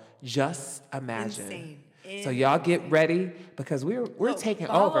grow. Just imagine. Insane. So y'all get ready because we're No, taking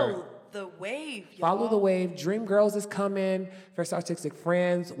follow over. the wave, y'all. Follow the wave. Dream Girls is coming. First Artistic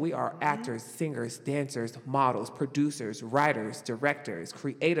Friends. We are actors, singers, dancers, models, producers, writers, directors,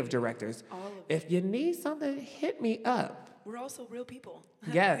 creative directors. All of If you need something, hit me up. We're also real people.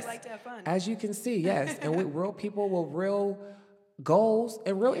 Yes. We like to have fun. As you can see, yes. And with real people with real goals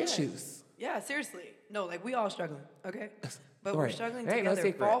and real issues. Yeah, seriously. No, like we all struggling, okay? But we're Right. struggling There ain't no together.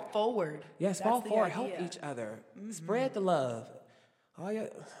 secret. Fall forward. Yes, That's fall the forward. Help idea. each other. Spread the love. I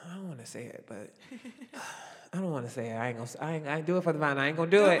don't want to say it, but I don't want to say it. I ain't do it for the vine. I ain't gonna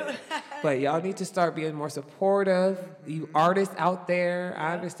do it. But y'all need to start being more supportive. You artists out there,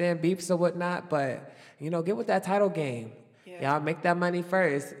 I understand beefs or whatnot, but get with that title game. Yeah. Y'all make that money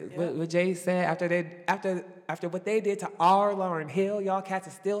first. What Jay said after what they did to our Lauryn Hill, y'all cats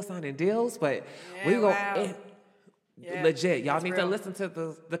are still signing deals, but we go legit. Y'all That's need real. to listen to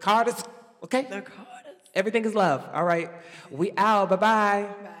the Carters, okay? The Carters. Everything is love. All right. We out. Bye-bye.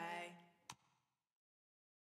 Bye.